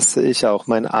hasse ich auch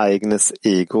mein eigenes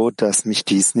Ego, das mich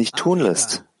dies nicht tun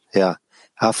lässt. Ja,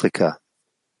 Afrika.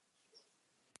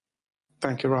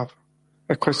 Danke, Rav.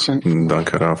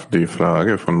 Die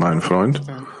Frage von meinem Freund.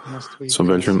 Zu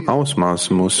welchem Ausmaß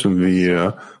müssen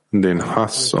wir den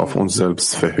Hass auf uns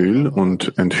selbst verhüllen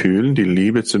und enthüllen die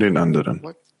Liebe zu den anderen?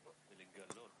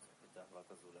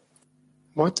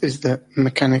 Was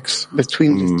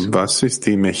ist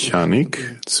die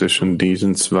Mechanik zwischen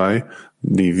diesen zwei,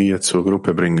 die wir zur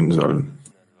Gruppe bringen sollen?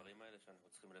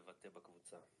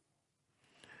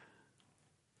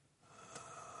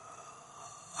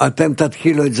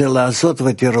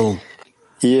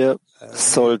 Ihr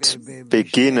sollt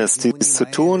beginnen, dies zu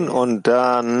tun, und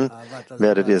dann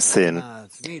werdet ihr es sehen.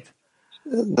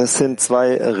 Das sind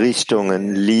zwei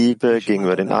Richtungen, Liebe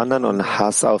gegenüber den anderen und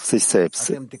Hass auf sich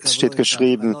selbst. Es steht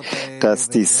geschrieben, dass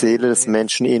die Seele des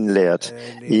Menschen ihn lehrt.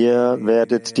 Ihr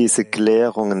werdet diese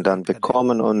Klärungen dann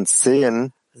bekommen und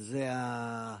sehen,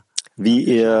 wie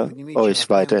ihr euch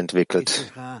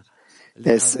weiterentwickelt.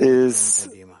 Es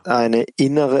ist eine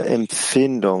innere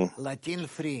Empfindung.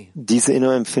 Diese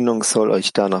innere Empfindung soll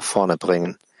euch da nach vorne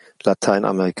bringen.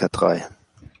 Lateinamerika 3.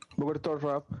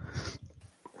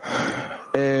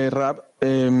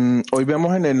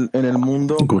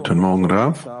 Guten Morgen,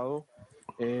 Rav.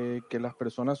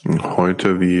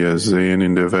 Heute, wir sehen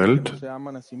in der Welt,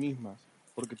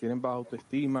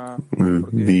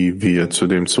 wie wir zu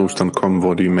dem Zustand kommen,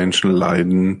 wo die Menschen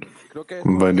leiden,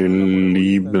 weil die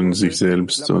lieben sich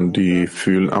selbst und die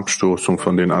fühlen Abstoßung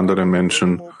von den anderen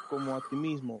Menschen.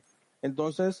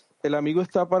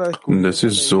 Das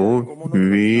ist so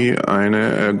wie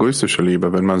eine egoistische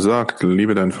Liebe. Wenn man sagt,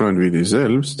 liebe deinen Freund wie dich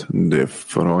selbst, der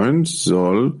Freund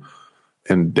soll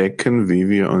entdecken, wie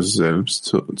wir uns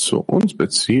selbst zu uns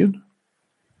beziehen.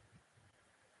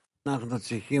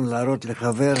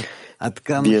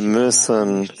 Wir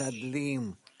müssen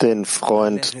den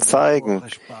Freund zeigen,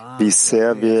 wie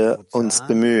sehr wir uns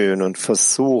bemühen und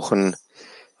versuchen,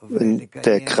 in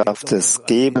der Kraft des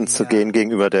Gebens zu gehen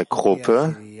gegenüber der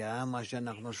Gruppe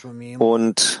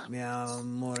und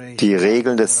die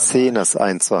Regeln des Zehners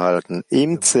einzuhalten.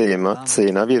 Im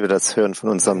Zehner, wie wir das hören von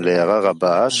unserem Lehrer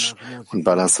Rabash und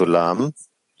Bala Sulam.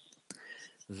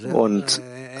 Und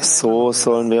so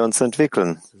sollen wir uns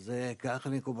entwickeln.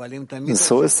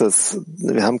 So ist es.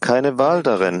 Wir haben keine Wahl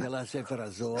darin.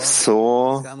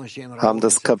 So haben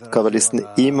das Kabbalisten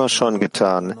immer schon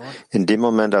getan. In dem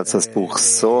Moment, als das Buch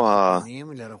Zohar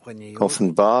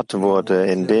offenbart wurde,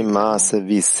 in dem Maße,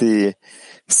 wie sie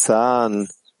sahen,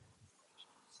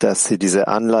 dass sie diese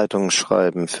Anleitungen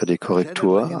schreiben für die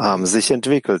Korrektur, haben sich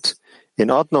entwickelt. In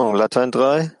Ordnung, Latein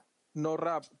 3? No,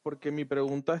 Rab, porque mi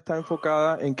pregunta está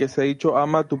enfocada en que se ha dicho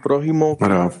ama tu prójimo.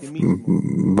 Rav,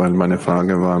 weil meine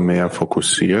Frage war mehr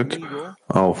fokussiert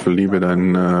auf liebe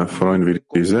deinen Freund wie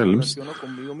dich selbst.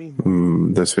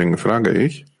 Deswegen frage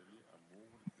ich,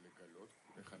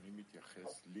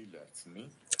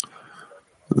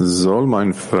 soll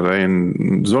mein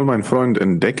Freund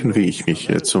entdecken, wie ich mich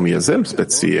zu mir selbst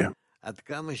beziehe?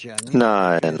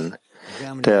 Nein,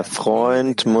 der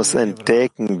Freund muss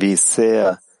entdecken, wie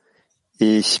sehr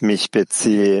ich mich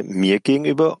beziehe mir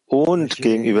gegenüber und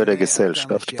gegenüber der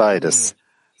Gesellschaft, beides.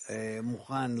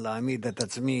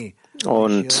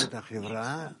 Und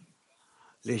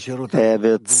er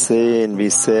wird sehen, wie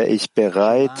sehr ich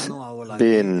bereit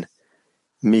bin,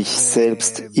 mich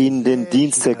selbst in den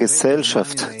Dienst der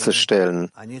Gesellschaft zu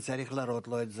stellen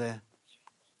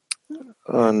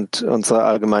und unserer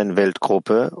allgemeinen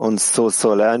Weltgruppe. Und so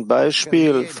soll er ein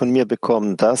Beispiel von mir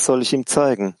bekommen. Das soll ich ihm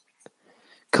zeigen.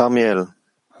 Carmiel.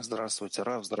 Здравствуйте,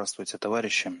 Рав, здравствуйте,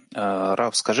 товарищи.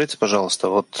 Рав, скажите, пожалуйста,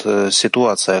 вот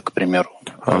ситуация, к примеру.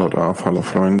 Hallo Raf, hallo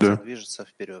Freunde.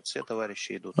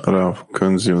 Raf,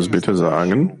 können Sie uns bitte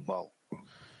sagen,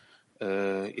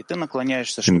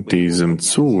 in diesem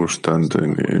Zustand,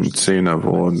 im Zehner,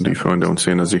 wo die Freunde und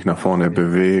Zehner sich nach vorne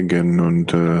bewegen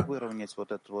und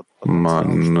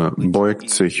man beugt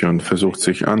sich und versucht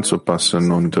sich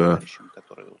anzupassen und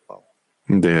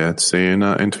der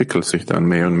Zehner entwickelt sich dann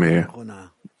mehr und mehr.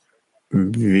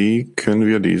 Wie können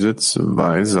wir diese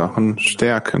zwei Sachen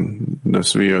stärken,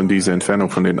 dass wir diese Entfernung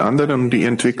von den anderen und die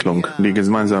Entwicklung, die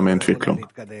gemeinsame Entwicklung?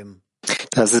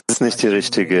 Das ist nicht die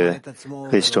richtige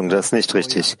Richtung, das ist nicht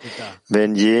richtig.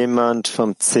 Wenn jemand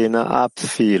vom Zehner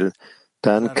abfiel,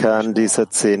 dann kann dieser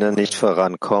Zehner nicht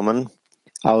vorankommen,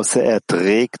 außer er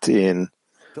trägt ihn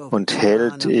und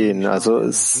hält ihn. Also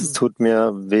es tut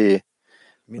mir weh.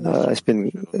 Ich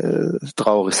bin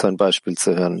traurig, so ein Beispiel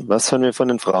zu hören. Was hören wir von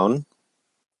den Frauen?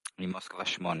 Moskau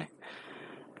 8.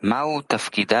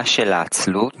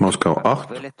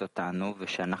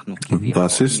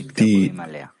 Was ist die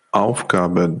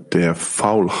Aufgabe der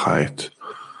Faulheit,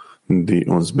 die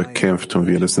uns bekämpft und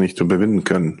wir das nicht überwinden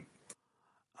können?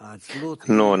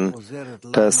 Nun,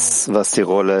 was die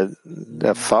Rolle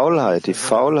der Faulheit,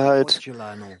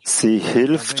 sie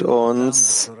hilft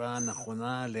uns,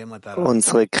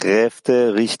 unsere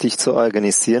Kräfte richtig zu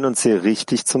organisieren und sie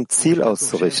richtig zum Ziel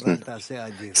auszurichten.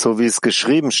 So wie es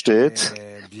geschrieben steht,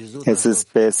 es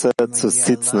ist besser zu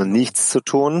sitzen und nichts zu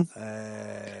tun,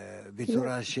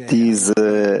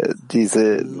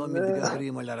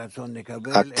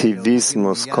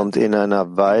 Aktivismus kommt in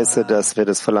einer Weise, dass wir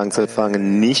das Verlangen zu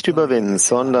empfangen nicht überwinden,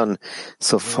 sondern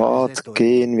sofort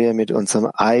gehen wir mit unserem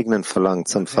eigenen Verlangen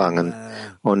zu empfangen.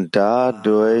 Und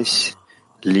dadurch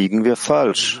liegen wir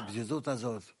falsch.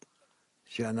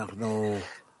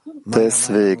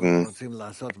 Deswegen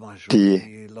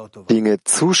die Dinge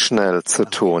zu schnell zu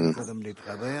tun.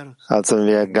 Also wenn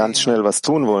wir ganz schnell was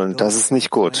tun wollen, das ist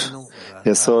nicht gut.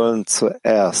 Wir sollen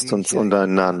zuerst uns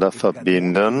untereinander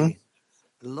verbinden,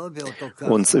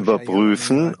 uns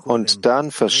überprüfen und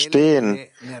dann verstehen,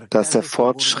 dass der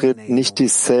Fortschritt nicht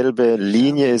dieselbe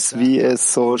Linie ist, wie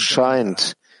es so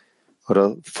scheint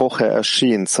oder vorher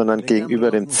erschien, sondern gegenüber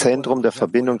dem Zentrum der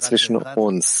Verbindung zwischen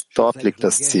uns. Dort liegt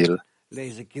das Ziel.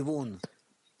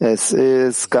 Es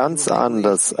ist ganz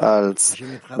anders, als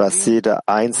was jeder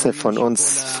Einzelne von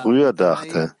uns früher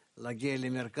dachte,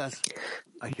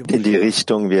 in die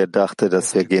Richtung, wie er dachte,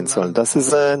 dass wir gehen sollen. Das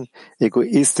ist eine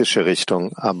egoistische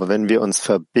Richtung. Aber wenn wir uns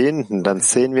verbinden, dann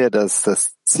sehen wir, dass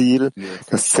das Ziel,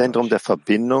 das Zentrum der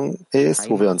Verbindung ist,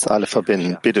 wo wir uns alle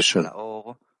verbinden. Bitteschön.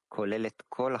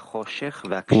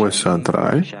 USA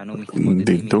 3,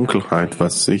 die Dunkelheit,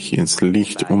 was sich ins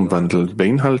Licht umwandelt,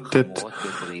 beinhaltet,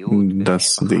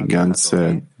 dass die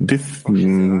ganze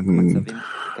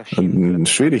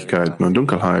Schwierigkeiten und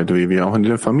Dunkelheit, wie wir auch in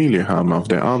der Familie haben, auf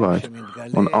der Arbeit,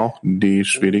 und auch die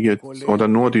schwierige oder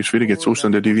nur die schwierige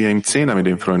Zustände, die wir im Zehner mit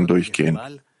den Freunden durchgehen.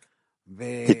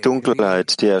 Die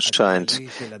Dunkelheit, die erscheint,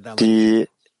 die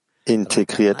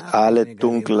integriert alle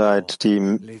Dunkelheit,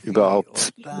 die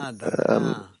überhaupt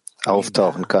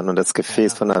auftauchen kann und das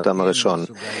Gefäß von Adam Rishon.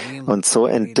 Und so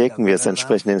entdecken wir es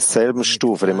entsprechend in derselben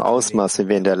Stufe, dem Ausmaß, wie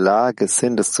wir in der Lage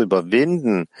sind, es zu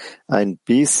überwinden, ein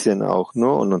bisschen auch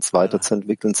nur und uns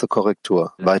weiterzuentwickeln zur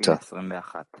Korrektur. Weiter.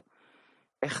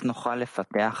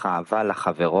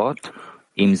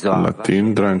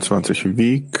 Latin 23.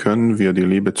 Wie können wir die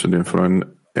Liebe zu den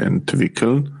Freunden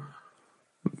entwickeln,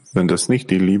 wenn das nicht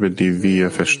die Liebe, die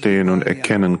wir verstehen und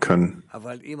erkennen können?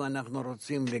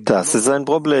 Das ist ein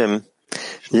Problem.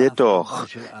 Jedoch,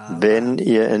 wenn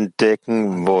ihr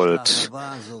entdecken wollt,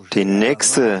 die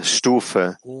nächste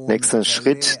Stufe, nächster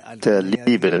Schritt der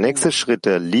Liebe, der nächste Schritt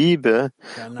der Liebe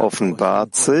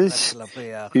offenbart sich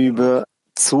über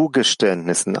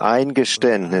Zugeständnissen,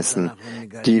 Eingeständnissen,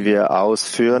 die wir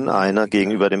ausführen, einer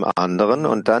gegenüber dem anderen,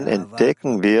 und dann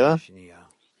entdecken wir,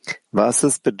 was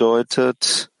es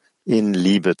bedeutet, in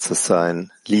Liebe zu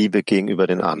sein, Liebe gegenüber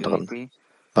den anderen.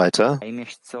 Weiter.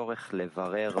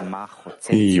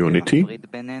 Unity.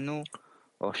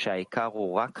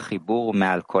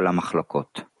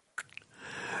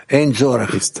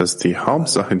 Ist das die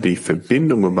Hauptsache, die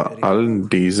Verbindung über allen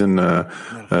diesen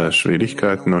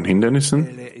Schwierigkeiten und Hindernissen?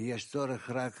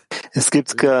 Es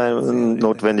gibt keine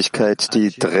Notwendigkeit,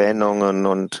 die Trennungen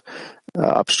und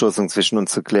Abstoßung zwischen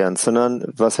uns zu klären, sondern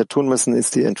was wir tun müssen,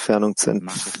 ist die Entfernung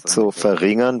zu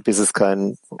verringern, bis es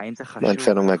keine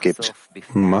Entfernung mehr gibt.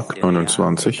 Mark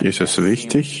 29, ist es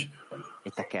wichtig,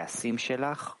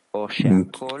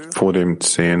 vor dem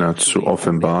Zehner zu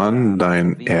offenbaren,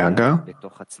 dein Ärger?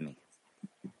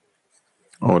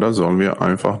 Oder sollen wir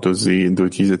einfach durch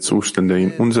diese Zustände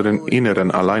in unseren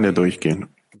Inneren alleine durchgehen?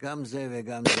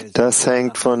 Das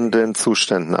hängt von den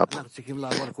Zuständen ab.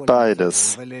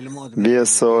 Beides. Wir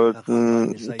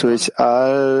sollten durch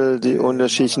all die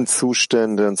unterschiedlichen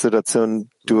Zustände und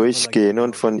Situationen durchgehen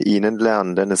und von ihnen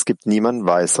lernen, denn es gibt niemanden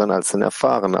Weiseren als den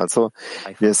Erfahrenen. Also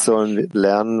wir sollen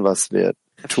lernen, was wir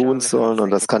tun sollen,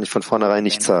 und das kann ich von vornherein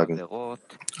nicht sagen.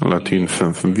 Latin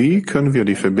 5. Wie können wir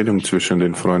die Verbindung zwischen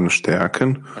den Freunden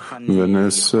stärken, wenn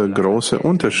es große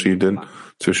Unterschiede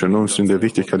zwischen uns in der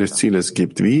Wichtigkeit des Zieles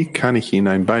gibt? Wie kann ich Ihnen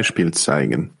ein Beispiel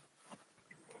zeigen?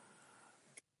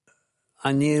 Ich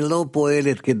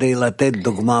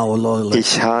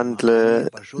handle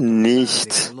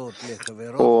nicht,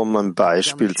 um ein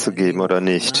Beispiel zu geben oder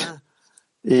nicht.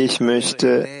 Ich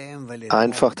möchte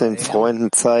einfach den Freunden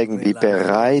zeigen, wie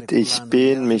bereit ich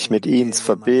bin, mich mit ihnen zu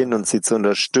verbinden und sie zu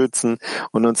unterstützen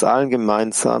und uns allen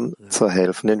gemeinsam zu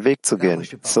helfen, den Weg zu gehen.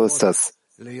 So ist das.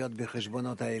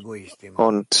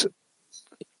 Und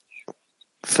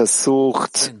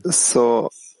versucht, so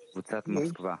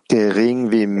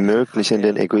gering wie möglich in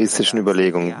den egoistischen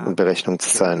Überlegungen und Berechnungen zu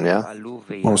sein, ja?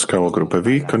 Moskauer-Gruppe,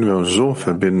 wie können wir uns so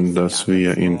verbinden, dass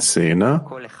wir in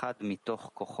Zehner,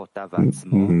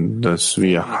 dass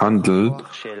wir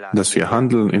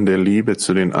handeln in der Liebe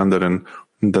zu den anderen,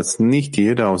 dass nicht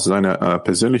jeder aus seiner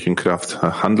persönlichen Kraft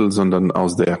handelt, sondern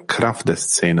aus der Kraft des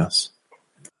Zehners?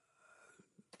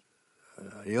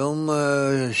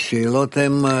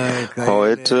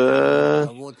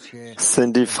 Heute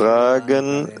sind die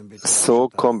Fragen so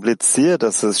kompliziert,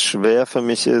 dass es schwer für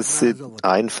mich ist, sie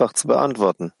einfach zu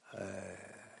beantworten.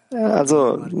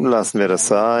 Also lassen wir das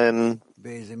sein.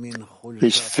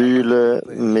 Ich fühle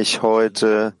mich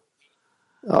heute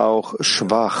auch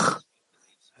schwach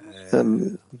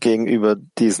gegenüber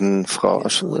diesen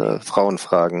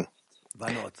Frauenfragen.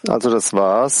 Also das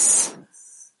war's.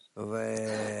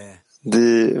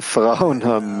 Die Frauen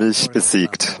haben mich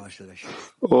besiegt.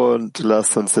 Und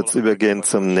lasst uns jetzt übergehen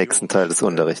zum nächsten Teil des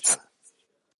Unterrichts.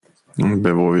 Und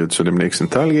bevor wir zu dem nächsten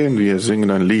Teil gehen, wir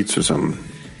singen ein Lied zusammen.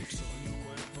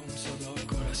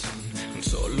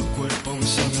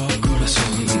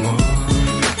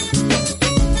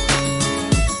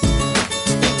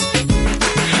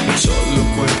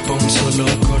 Un solo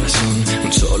corazón,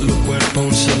 un solo cuerpo,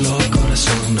 un solo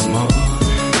corazón, amor.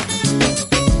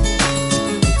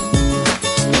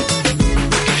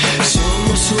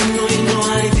 Somos uno y no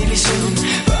hay división,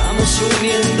 vamos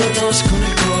uniéndonos con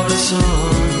el corazón.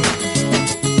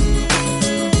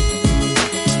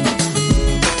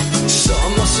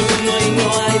 Somos uno y no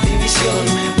hay división,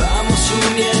 vamos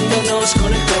uniéndonos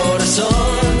con el corazón.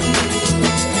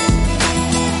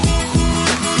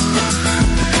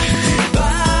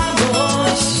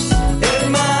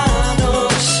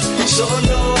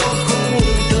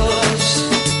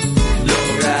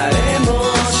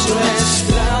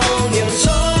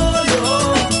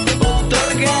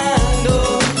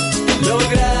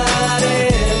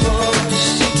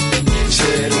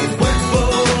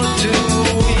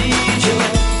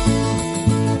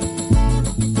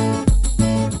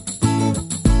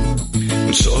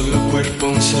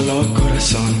 Un solo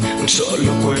corazón, un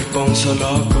solo cuerpo, un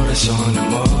solo corazón,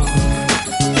 amor.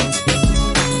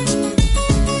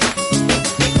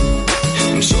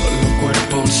 Un solo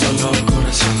cuerpo, un solo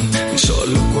corazón, un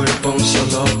solo cuerpo, un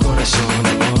solo corazón,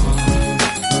 amor.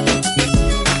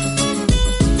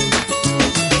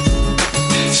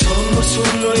 Somos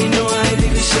uno y no hay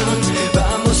división,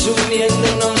 vamos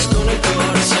uniéndonos con el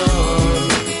corazón.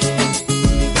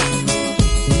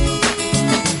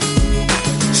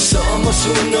 Somos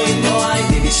uno y no hay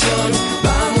división,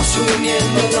 vamos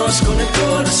uniéndonos con el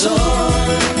corazón.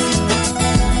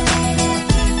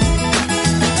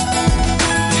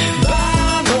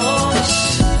 Vamos,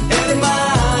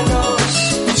 hermanos,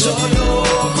 solo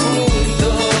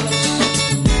juntos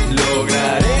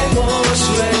lograremos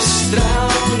nuestra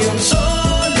unión.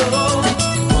 Solo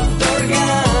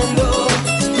otorgando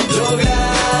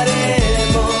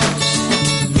lograremos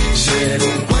ser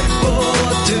un cuerpo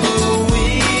tú y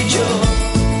yo.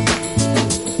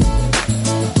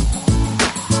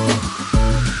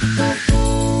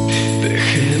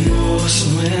 Dejemos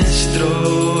nuestro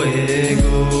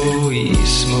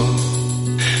egoísmo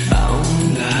a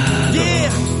un lado.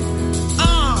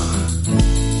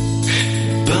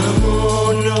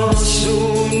 Vámonos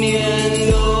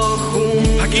uniendo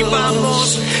juntos. Aquí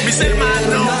vamos, mis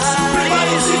hermanos.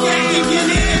 Prepárense que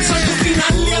viene el salto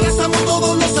final y ahora estamos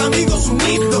todos los amigos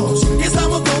unidos. Y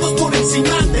estamos todos por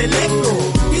encima del ego.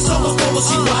 Y somos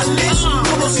todos iguales.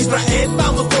 Todos Israel,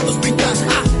 vamos todos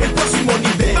brincando el próximo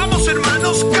nivel. Vamos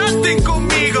hermanos, canten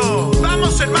conmigo.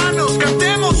 Vamos hermanos,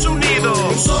 cantemos unidos.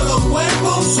 Un solo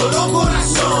cuerpo, un solo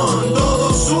corazón. Todos